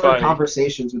have regular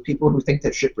conversations with people who think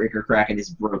that Shipbreaker Kraken is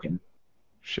broken.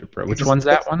 Which one's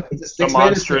that one? It's a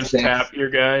monstrous tap, your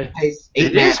guy.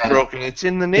 It is broken. It's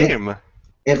in the name.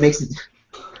 It makes it.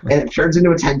 And it turns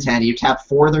into a 10-10. You tap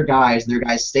 4 of their guys, and their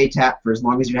guys stay tapped for as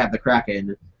long as you have the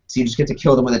Kraken. So you just get to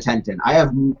kill them with a 10-10. I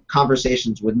have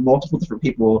conversations with multiple different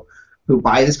people who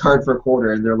buy this card for a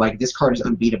quarter, and they're like, this card is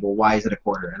unbeatable. Why is it a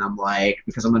quarter? And I'm like,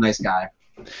 because I'm a nice guy.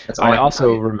 That's all I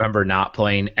also remember not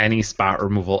playing any spot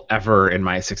removal ever in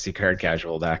my 60-card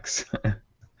casual decks.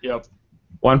 Yep.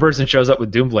 One person shows up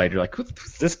with Doomblade, you're like,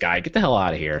 who's this guy? Get the hell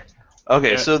out of here.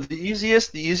 Okay, so the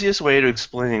easiest way to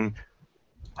explain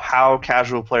how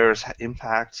casual players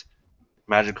impact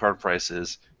Magic card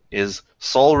prices is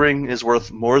Sol Ring is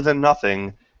worth more than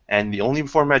nothing, and the only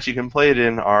formats you can play it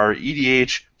in are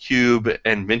EDH, Cube,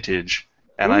 and Vintage.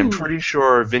 And I'm pretty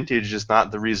sure Vintage is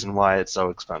not the reason why it's so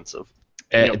expensive.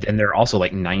 And there are also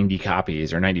like 90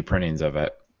 copies or 90 printings of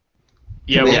it.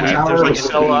 Yeah, we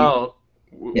sell out.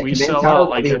 We sell out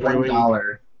like every week.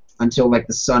 $1 until like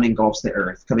the sun engulfs the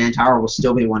earth. Command Tower will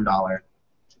still be $1.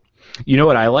 You know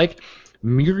what I like?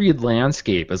 Myriad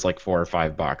Landscape is like $4 or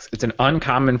 $5. It's an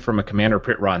uncommon from a Commander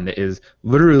Pit run that is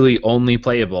literally only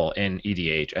playable in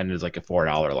EDH and is like a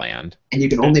 $4 land. And you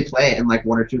can only play it in like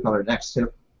 1 or 2 color decks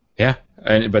too. Yeah,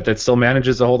 but that still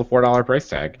manages to hold a $4 price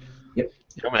tag. Yep.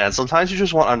 Yeah, man. Sometimes you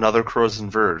just want another Crows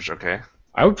and Verge, okay?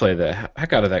 I would play the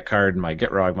heck out of that card in my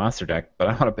Get Rog monster deck, but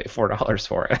I want to pay $4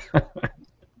 for it.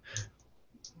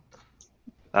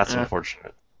 That's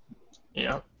unfortunate.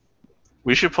 Yeah.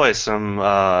 We should play some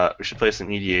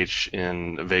EDH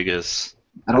in Vegas.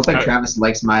 I don't think Travis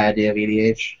likes my idea of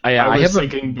EDH. I was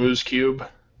thinking Booze Cube.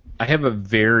 I have a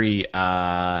very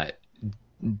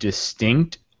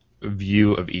distinct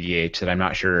view of EDH that I'm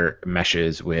not sure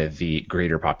meshes with the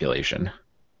greater population.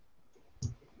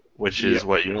 Which is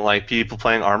what, you don't like people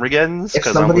playing Armageddons? If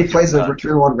somebody plays a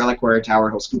Return 1 Reliquary Tower,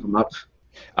 he'll scoop them up.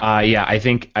 Yeah, I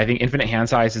think infinite hand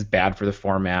size is bad for the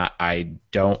format. I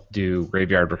don't do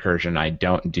Graveyard Recursion. I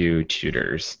don't do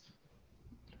tutors.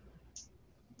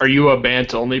 Are you a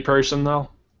Bant only person though?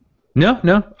 No.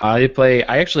 I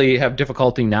actually have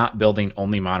difficulty not building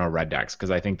only mono red decks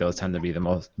because I think those tend to be the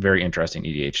most very interesting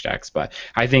EDH decks. But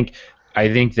I think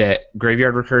that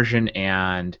graveyard recursion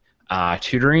and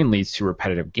tutoring leads to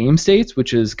repetitive game states,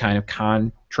 which is kind of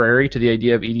contrary to the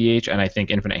idea of EDH. And I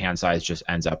think infinite hand size just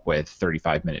ends up with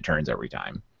 35-minute turns every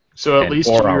time. So at And least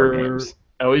 4-hour you're games.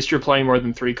 at least you're playing more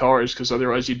than 3 colors, because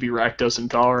otherwise you'd be Rakdos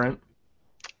intolerant.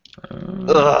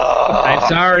 I'm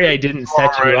sorry I didn't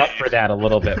set you up for that a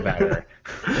little bit better.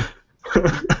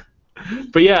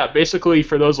 But yeah, basically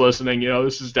for those listening,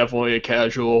 this is definitely a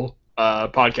casual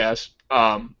podcast.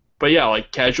 But yeah,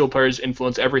 like casual players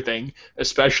influence everything,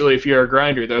 especially if you're a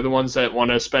grinder. They're the ones that want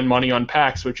to spend money on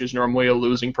packs, which is normally a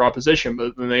losing proposition.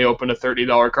 But then they open a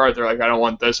 $30 card, they're like, I don't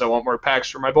want this. I want more packs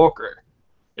for my bulker.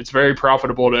 It's very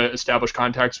profitable to establish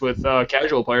contacts with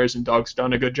casual players, and Dog's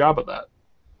done a good job of that.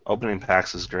 Opening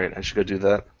packs is great. I should go do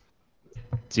that.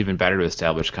 It's even better to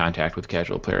establish contact with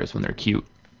casual players when they're cute.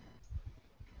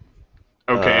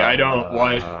 Okay, I don't.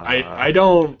 What? I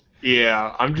don't.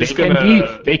 Yeah, I'm just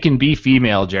gonna. They can be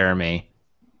female, Jeremy.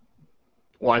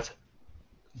 What?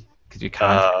 Because you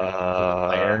contact with the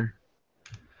player.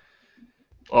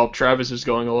 Well, Travis is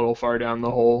going a little far down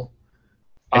the hole.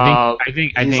 I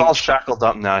think He's all shackled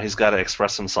up now. He's got to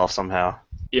express himself somehow.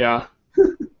 Yeah.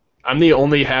 I'm the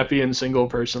only happy and single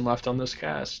person left on this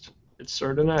cast. It's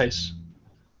sort of nice.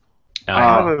 I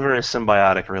have a very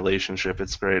symbiotic relationship.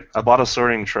 It's great. I bought a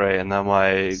sorting tray, and then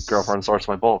my girlfriend sorts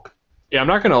my bulk. Yeah, I'm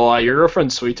not gonna lie. Your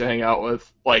girlfriend's sweet to hang out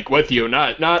with, like with you.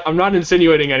 Not. I'm not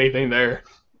insinuating anything there.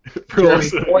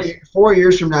 Jeremy, 4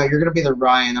 years from now, you're gonna be the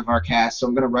Ryan of our cast, so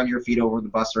I'm gonna run your feet over the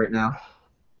bus right now.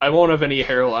 I won't have any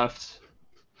hair left.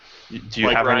 Do you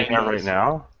have any hair right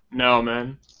now? No,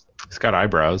 man. He's got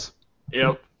eyebrows.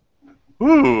 Yep.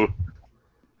 Ooh.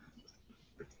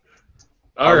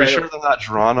 All right. We sure they're not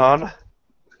drawn on?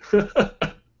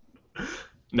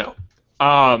 No.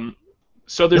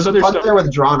 So there's a other fun stuff there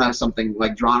with Drana something,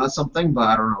 but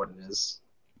I don't know what it is.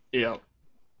 Yeah.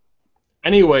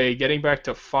 Anyway, getting back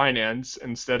to finance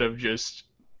instead of just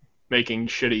making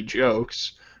shitty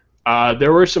jokes,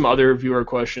 there were some other viewer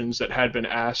questions that had been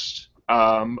asked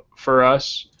for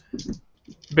us.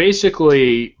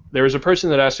 Basically, there was a person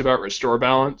that asked about Restore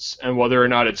Balance and whether or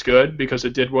not it's good, because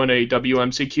it did win a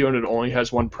WMCQ and it only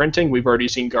has one printing. We've already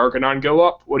seen Gargadon go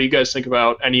up. What do you guys think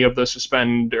about any of the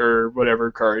Suspend or whatever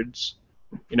cards?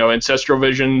 Ancestral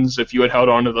Visions, if you had held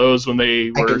on to those when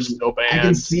they were still banned. I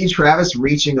can see Travis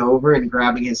reaching over and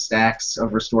grabbing his stacks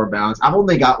of Restore Balance. I've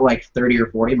only got like 30 or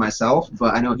 40 myself,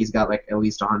 but I know he's got like at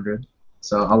least 100.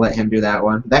 So I'll let him do that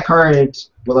one. That card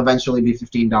will eventually be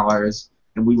 $15,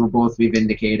 and we will both be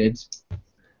vindicated.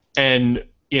 And,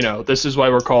 this is why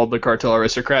we're called the Cartel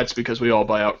Aristocrats, because we all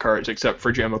buy out cards, except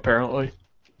for Jim, apparently.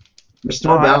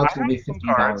 Restore Balance will be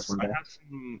 $15 one day.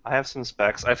 I have some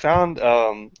specs. I found,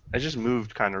 I just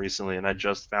moved kind of recently, and I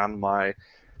just found my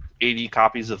 80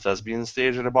 copies of Thespian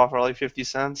Stage that I bought for like 50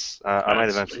 cents. I might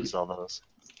eventually sell those.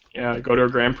 Yeah, go to a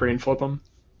Grand Prix and flip them.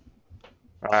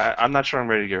 I'm not sure I'm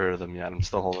ready to get rid of them yet. I'm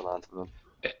still holding on to them.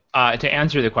 To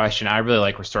answer the question, I really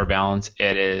like Restore Balance.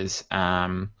 It is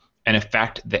an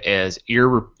effect that is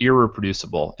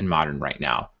irreproducible in Modern right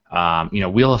now.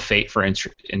 Wheel of Fate, for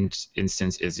instance,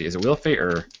 is it Wheel of Fate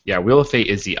or Wheel of Fate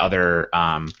is the other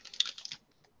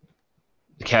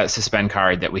suspend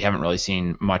card that we haven't really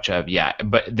seen much of yet.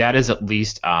 But that is at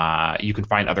least you can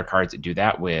find other cards that do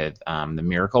that with the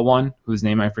Miracle one, whose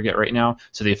name I forget right now.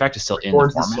 So the effect is still in the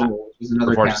format.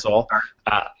 Forge Soul.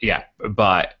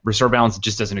 But Restore Balance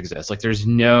just doesn't exist. Like there's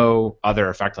no other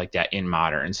effect like that in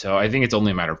Modern. So I think it's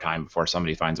only a matter of time before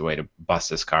somebody finds a way to bust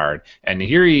this card. And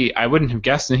Nahiri, I wouldn't have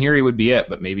guessed Nahiri would be it,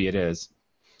 but maybe it is.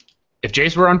 If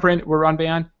Jace were on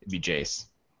ban, it'd be Jace.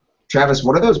 Travis,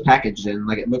 what are those packaged in?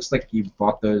 Like, it looks like you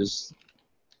bought those.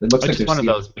 It looks like just one of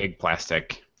those big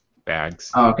plastic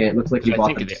bags. Oh, okay. It looks like you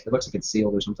bought them. It looks like it's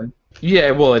sealed or something.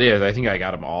 Yeah, well, it is. I think I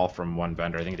got them all from one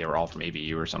vendor. I think they were all from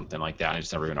ABU or something like that. I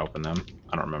just never even opened them.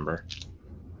 I don't remember.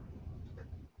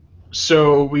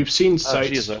 So we've seen sites.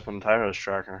 Geez, open Tyro's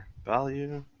tracker.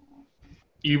 Value.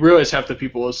 You realize half the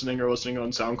people listening are listening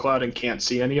on SoundCloud and can't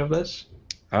see any of this?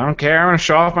 I don't care. I'm going to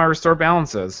show off my Restore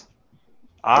Balances.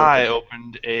 I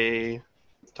opened a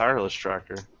tireless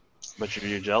tracker. But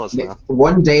you're jealous now.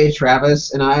 One day,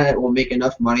 Travis and I will make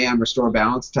enough money on Restore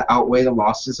Balance to outweigh the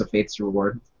losses of Faith's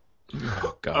Reward.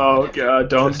 Oh God!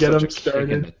 Don't get them started.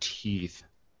 In the teeth.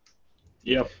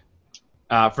 Yep.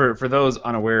 For those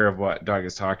unaware of what Doug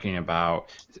is talking about,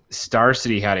 Star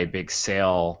City had a big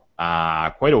sale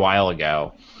quite a while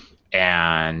ago,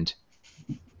 and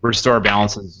restore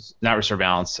balances, not restore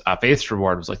balance, Faith's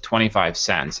reward was like 25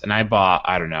 cents, and I bought,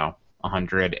 I don't know,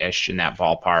 100-ish in that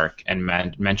ballpark and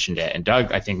mentioned it. And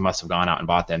Doug, I think, must have gone out and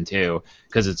bought them too,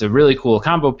 because it's a really cool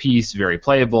combo piece, very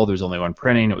playable. There's only one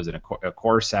printing. It was in a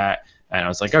core set. And I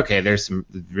was like, okay, there's some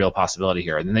real possibility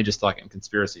here. And then they just thought in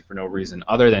conspiracy for no reason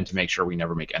other than to make sure we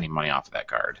never make any money off of that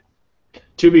card.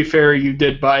 To be fair, you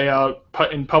did buy out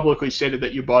and publicly stated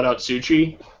that you bought out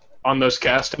Suchi on this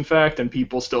cast, in fact, and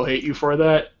people still hate you for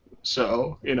that.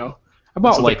 So, About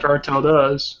that's what the cartel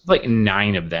does. like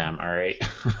 9 of them, all right?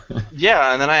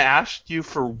 Yeah, and then I asked you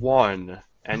for one,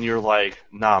 and you're like,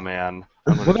 nah, man.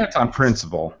 Well, that's on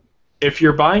principle. If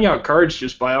you're buying out cards,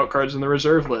 just buy out cards in the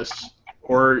reserve list.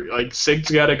 Or, like, Sig's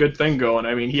got a good thing going.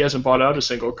 I mean, he hasn't bought out a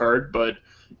single card, but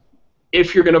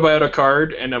if you're going to buy out a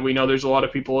card, and we know there's a lot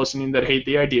of people listening that hate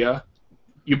the idea,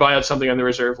 you buy out something on the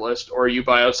reserve list, or you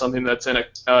buy out something that's in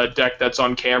a deck that's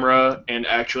on camera and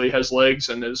actually has legs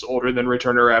and is older than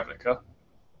Return to Ravnica,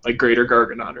 like Greater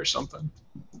Garganon or something.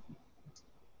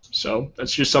 So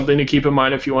that's just something to keep in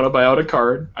mind if you want to buy out a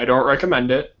card. I don't recommend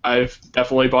it. I've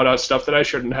definitely bought out stuff that I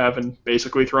shouldn't have and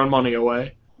basically thrown money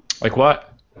away. Like what?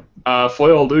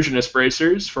 Foil Illusionist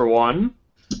Bracers, for one.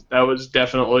 That was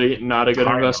definitely not a good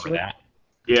investment.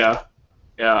 Yeah.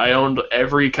 Yeah, I owned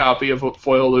every copy of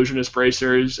Foil Illusionist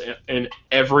Bracers in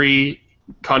every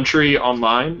country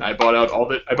online. I bought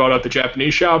out the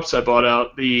Japanese shops. I bought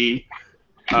out MTG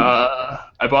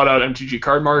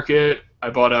Card Market. I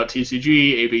bought out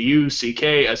TCG, ABU,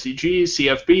 CK, SEG,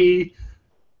 CFB.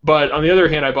 But on the other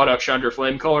hand, I bought out Chandra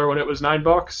Flamecolor when it was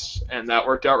 $9, and that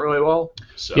worked out really well.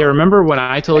 So, yeah, remember when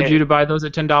I told you to buy those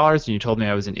at $10, and you told me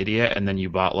I was an idiot, and then you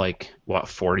bought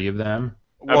 40 of them?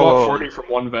 I bought 40 from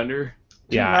one vendor.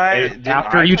 Yeah,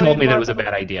 after you told me that it was a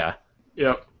bad idea.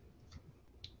 Yep.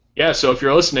 Yeah, so if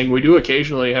you're listening, we do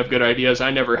occasionally have good ideas.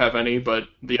 I never have any, but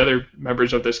the other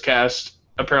members of this cast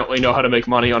apparently know how to make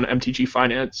money on MTG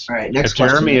Finance. All right, next If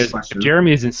question. If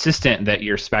Jeremy is insistent that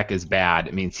your spec is bad,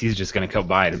 it means he's just going to go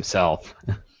buy it himself.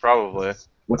 Probably.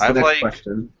 What's the I've next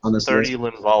question on this 30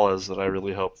 list? Linvalas that I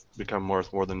really hope become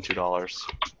worth more than $2.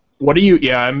 What do you?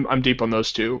 Yeah, I'm deep on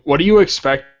those too. What do you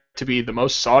expect to be the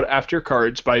most sought after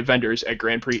cards by vendors at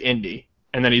Grand Prix Indy?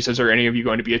 And then he says, are any of you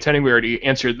going to be attending? We already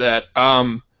answered that.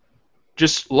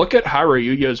 Just look at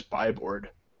Harayuya's buy board.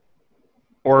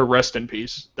 Or Rest in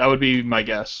Peace. That would be my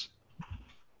guess.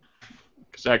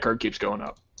 Because that card keeps going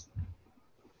up.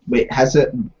 Wait, has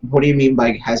it? What do you mean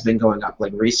by has been going up?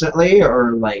 Like recently,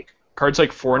 or like? Card's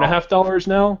like $4.50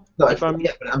 now. No,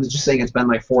 yeah, but I'm just saying it's been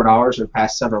like $4 for the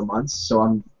past several months. So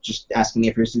I'm just asking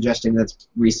if you're suggesting that's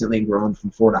recently grown from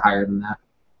 4 to higher than that.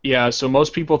 Yeah, so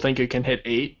most people think it can hit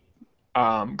 8.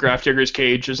 Grafdigger's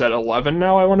Cage is at 11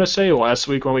 now, I want to say. Last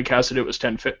week when we casted it was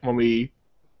 10. When we,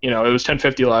 it was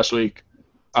 10.50 last week.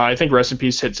 I think Rest in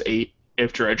Peace hits 8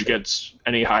 if Dredge gets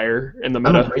any higher in the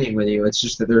meta. I'm agreeing with you. It's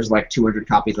just that there's like 200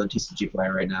 copies on TCG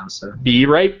Player right now. So. Be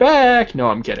right back. No,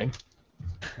 I'm kidding.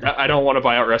 I don't want to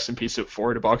buy out Rest in Peace at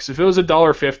 $4. If it was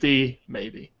 $1.50,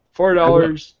 maybe.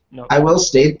 $4, no. I will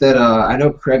state that I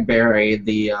know Craig Berry,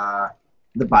 the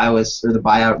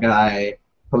buyout guy,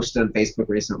 posted on Facebook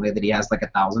recently that he has like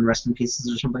 1,000 Rest in Pieces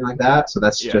or something like that. So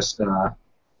that's just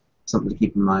something to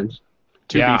keep in mind.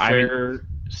 To be fair,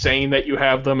 saying that you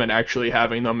have them and actually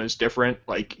having them is different.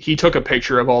 Like, he took a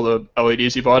picture of all the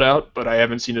LEDs he bought out, but I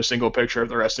haven't seen a single picture of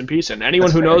the Rest in Peace. And anyone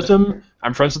who knows him,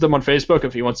 I'm friends with him on Facebook.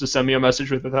 If he wants to send me a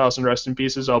message with 1,000 Rest in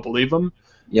Pieces, I'll believe him.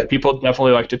 Yep. People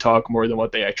definitely like to talk more than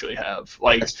what they actually have.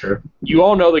 Like, that's true. You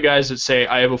all know the guys that say,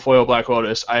 I have a foil Black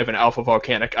Lotus, I have an Alpha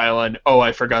Volcanic Island, oh,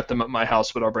 I forgot them at my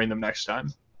house, but I'll bring them next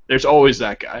time. There's always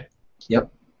that guy.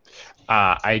 Yep.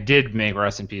 I did make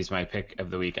Rest in Peace my pick of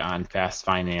the week on Fast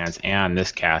Finance and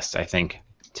this cast, I think,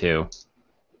 too.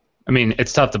 I mean,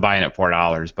 it's tough to buy in at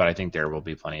 $4, but I think there will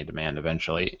be plenty of demand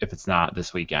eventually. If it's not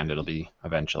this weekend, it'll be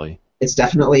eventually. It's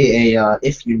definitely a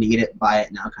if you need it, buy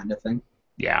it now kind of thing.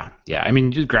 Yeah. I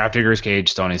mean, just Grafdigger's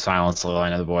Cage, Stony Silence,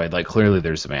 Line of the Void. Like, clearly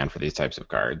there's demand for these types of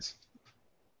cards.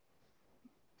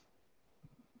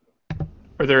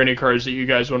 Are there any cards that you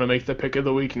guys want to make the pick of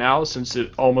the week now, since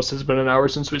it almost has been an hour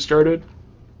since we started?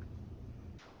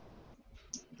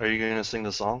 Are you going to sing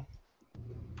the song?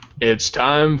 It's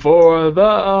time for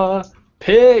the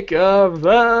pick of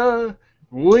the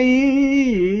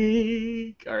week.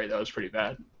 All right, that was pretty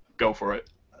bad. Go for it.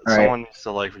 Someone needs to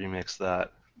remix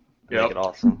that. Make it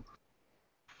awesome.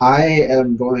 I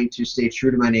am going to stay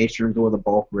true to my nature and go with a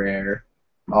bulk rare.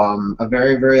 A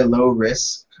very, very low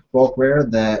risk bulk rare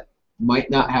that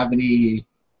might not have any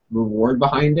reward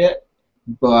behind it,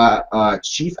 but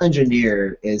Chief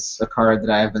Engineer is a card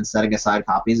that I have been setting aside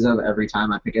copies of every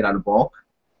time I pick it out of bulk.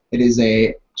 It is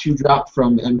a 2-drop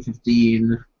from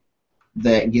M15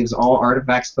 that gives all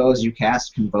artifact spells you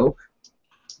cast Convoke.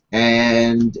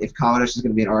 And if Kaladesh is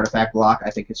going to be an artifact block, I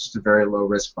think it's just a very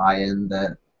low-risk buy-in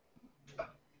that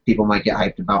people might get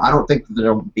hyped about. I don't think that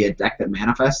there will be a deck that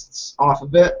manifests off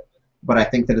of it, but I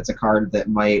think that it's a card that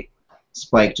might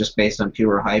spike just based on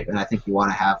pure hype, and I think you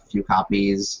want to have a few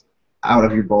copies out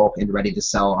of your bulk and ready to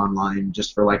sell online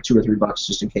just for like $2 or $3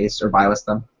 just in case, or buy list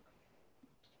them.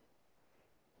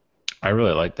 I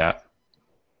really like that.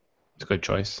 It's a good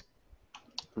choice.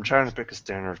 I'm trying to pick a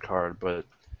standard card, but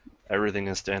everything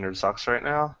in standard sucks right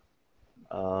now.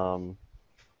 I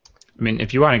mean,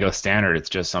 if you want to go standard, it's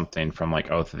just something from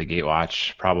like Oath of the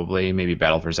Gatewatch, probably, maybe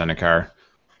Battle for Zendikar.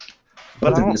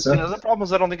 But the problem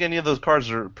is I don't think any of those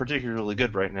cards are particularly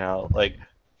good right now. Like,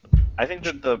 I think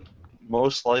that the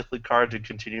most likely card to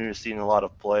continue seeing a lot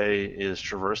of play is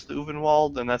Traverse the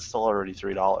Uvenwald, and that's still already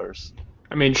 $3.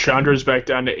 I mean, Chandra's back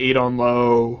down to 8 on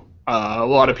low. A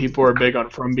lot of people are big on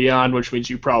From Beyond, which means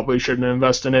you probably shouldn't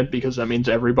invest in it because that means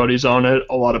everybody's on it.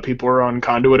 A lot of people are on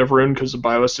Conduit of Ruin because the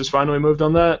buy list has finally moved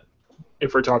on that,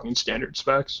 if we're talking standard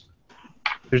specs.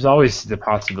 There's always the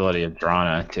possibility of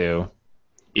Drana, too.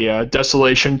 Yeah,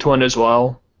 Desolation Twin as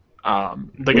well.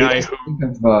 The guy who... think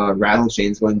of Rattle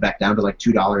Chains going back down to like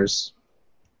 $2.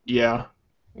 Yeah.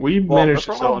 We Well, managed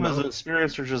the to sell problem is enough. that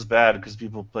spirits are just bad because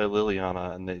people play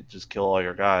Liliana and they just kill all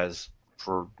your guys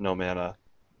for no mana.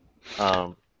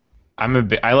 I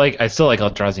still like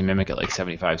Eldrazi Mimic at like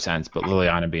 75 cents, but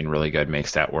Liliana being really good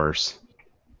makes that worse.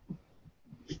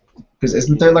 Because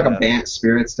isn't there like a Bant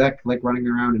Spirits deck like running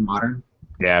around in Modern?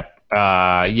 Yeah.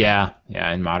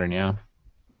 In Modern, yeah.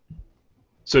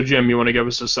 So, Jim, you want to give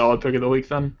us a solid pick of the week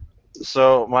then?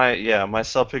 So my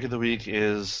sell pick of the week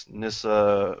is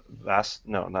Nissa Nissa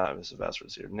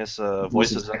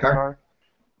Voice of Zendikar.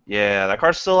 Yeah, that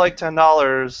card's still like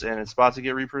 $10, and it's about to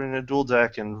get reprinted in a dual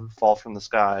deck and fall from the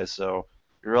sky. So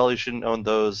you really shouldn't own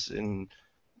those in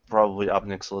probably Ob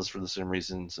Nixilis for the same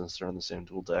reason, since they're in the same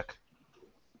dual deck.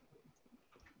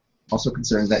 Also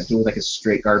considering that dual deck is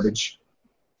straight garbage.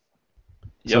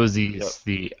 So is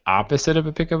the opposite of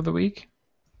a pick of the week?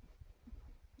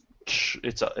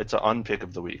 It's an unpick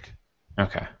of the week.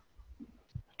 Okay.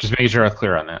 Just making sure I'm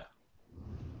clear on that.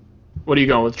 What are you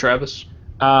going with, Travis?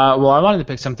 Well, I wanted to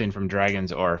pick something from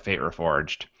Dragons or Fate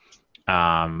Reforged,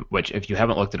 which, if you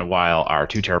haven't looked in a while, are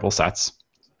two terrible sets.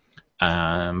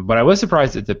 But I was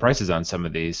surprised at the prices on some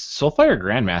of these. Soulfire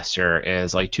Grandmaster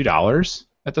is like $2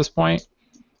 at this point,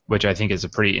 which I think is a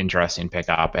pretty interesting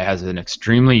pickup. It has an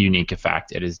extremely unique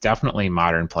effect. It is definitely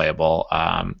modern playable,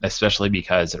 especially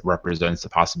because it represents the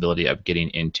possibility of getting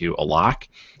into a lock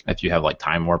if you have like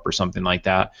Time Warp or something like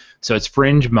that. So it's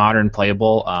fringe modern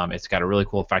playable. It's got a really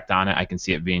cool effect on it. I can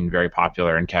see it being very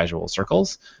popular in casual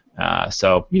circles.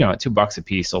 So, at $2 a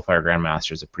piece, Soulfire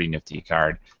Grandmaster is a pretty nifty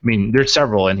card. I mean, there's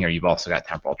several in here. You've also got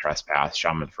Temporal Trespass,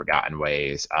 Shaman of the Forgotten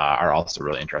Ways, are also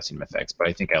really interesting mythics, but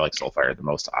I think I like Soulfire the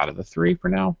most out of the three for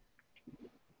now.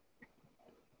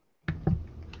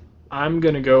 I'm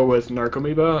going to go with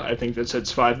Narcomoeba. I think this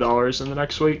hits $5 in the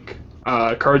next week.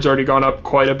 Card's already gone up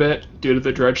quite a bit due to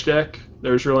the Dredge deck.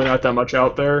 There's really not that much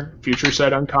out there. Future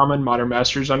Sight uncommon, Modern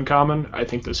Masters uncommon. I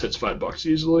think this hits $5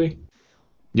 easily.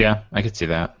 Yeah, I could see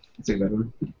that. That's a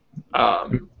good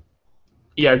one.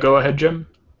 Yeah, go ahead, Jim.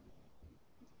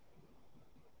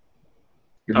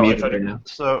 You're muted right now.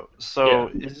 So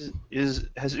has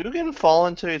Ugin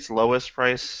fallen to its lowest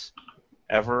price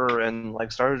ever and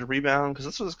like started to rebound? Because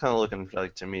this was kind of looking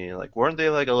like to me like weren't they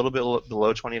like a little bit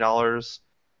below $20?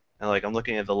 And like I'm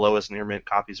looking at the lowest near mint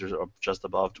copies are just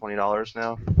above $20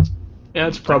 now. Yeah,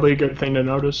 it's probably a good thing to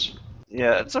notice.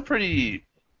 Yeah, it's a pretty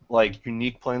like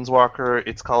unique planeswalker.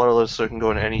 It's colorless, so it can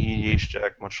go in any EDH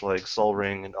deck, much like Sol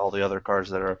Ring and all the other cards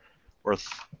that are worth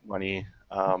money.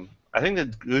 I think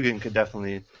that Ugin could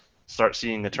definitely start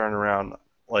seeing a turnaround.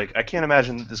 Like I can't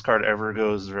imagine that this card ever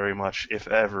goes very much, if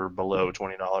ever, below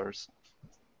 $20.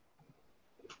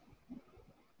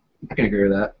 I can agree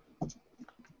with that.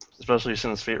 Especially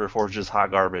since Fate Reforged is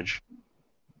hot garbage.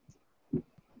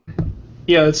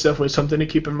 Yeah, that's definitely something to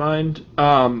keep in mind.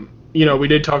 We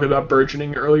did talk about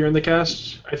burgeoning earlier in the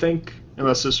cast, I think,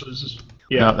 unless this was...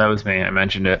 Yeah, No, that was me. I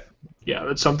mentioned it. Yeah,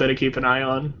 that's something to keep an eye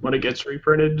on when it gets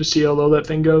reprinted to see how low that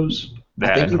thing goes.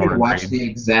 I think you could watch the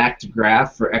exact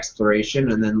graph for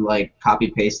exploration and then like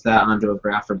copy paste that onto a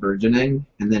graph for burgeoning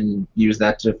and then use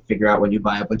that to figure out when you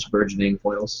buy a bunch of burgeoning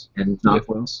foils and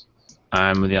non-foils.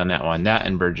 I'm with you on that one. That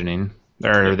and burgeoning.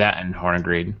 Or that and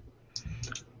Hornagreed.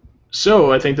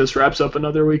 So I think this wraps up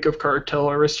another week of Cartel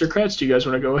Aristocrats. Do you guys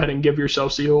want to go ahead and give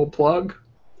yourselves the old plug?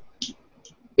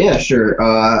 Yeah,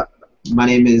 sure. My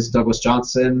name is Douglas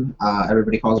Johnson.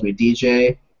 Everybody calls me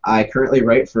DJ. I currently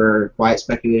write for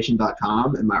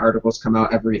quietspeculation.com, and my articles come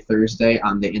out every Thursday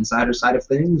on the insider side of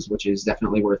things, which is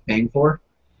definitely worth paying for.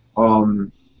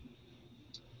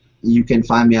 You can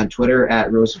find me on Twitter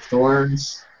at Rose of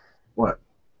Thorns. What?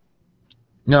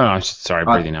 No, sorry,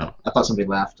 breathing out. I thought somebody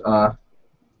laughed.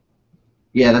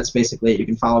 Yeah, that's basically it. You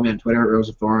can follow me on Twitter at Rose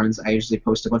of Thorns. I usually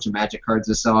post a bunch of Magic cards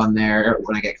to sell on there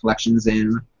when I get collections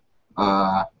in,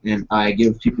 and I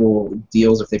give people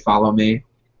deals if they follow me.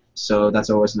 So that's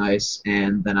always nice.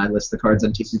 And then I list the cards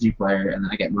on TCG Player, and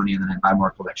then I get money, and then I buy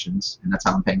more collections, and that's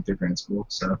how I'm paying through grad school.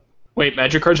 So. Wait,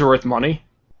 Magic cards are worth money?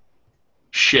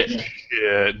 Shit.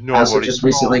 Yeah, I also nobody. just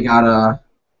recently got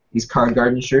these Card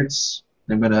Garden shirts.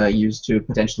 I'm gonna use to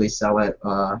potentially sell it,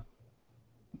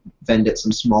 vend at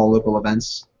some small local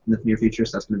events in the near future.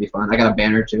 So that's gonna be fun. I got a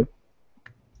banner too.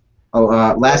 Oh,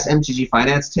 last MTG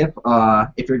Finance tip: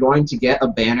 if you're going to get a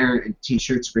banner and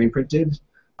T-shirt screen printed,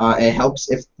 it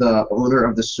helps if the owner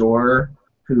of the store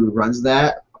who runs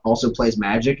that also plays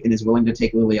Magic and is willing to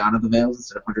take Liliana the Veils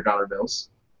instead of $100 bills.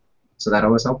 So that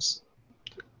always helps.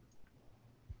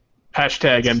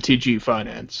 Hashtag MTG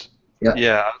Finance. Yeah.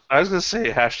 Yeah, I was gonna say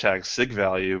hashtag sig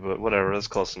value, but whatever, that's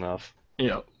close enough.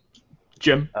 Yeah.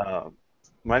 Jim?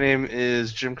 My name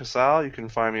is Jim Casal. You can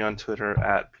find me on Twitter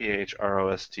at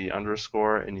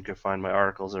PHROST_, and you can find my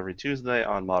articles every Tuesday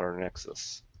on Modern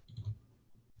Nexus.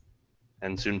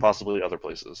 And soon possibly other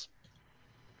places.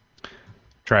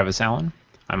 Travis Allen.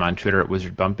 I'm on Twitter at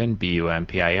WizardBumpin,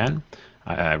 BUMPIN.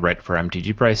 I write for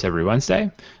MTG Price every Wednesday.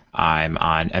 I'm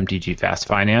on MTG Fast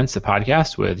Finance, the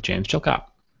podcast with James Chilcott.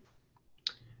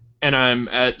 And I'm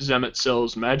at Zemet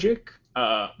Sills Magic.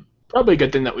 Probably a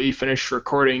good thing that we finished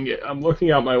recording. I'm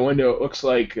looking out my window. It looks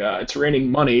like it's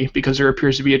raining money because there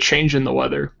appears to be a change in the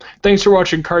weather. Thanks for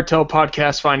watching Cartel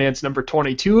Podcast Finance number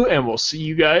 22, and we'll see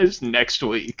you guys next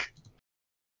week.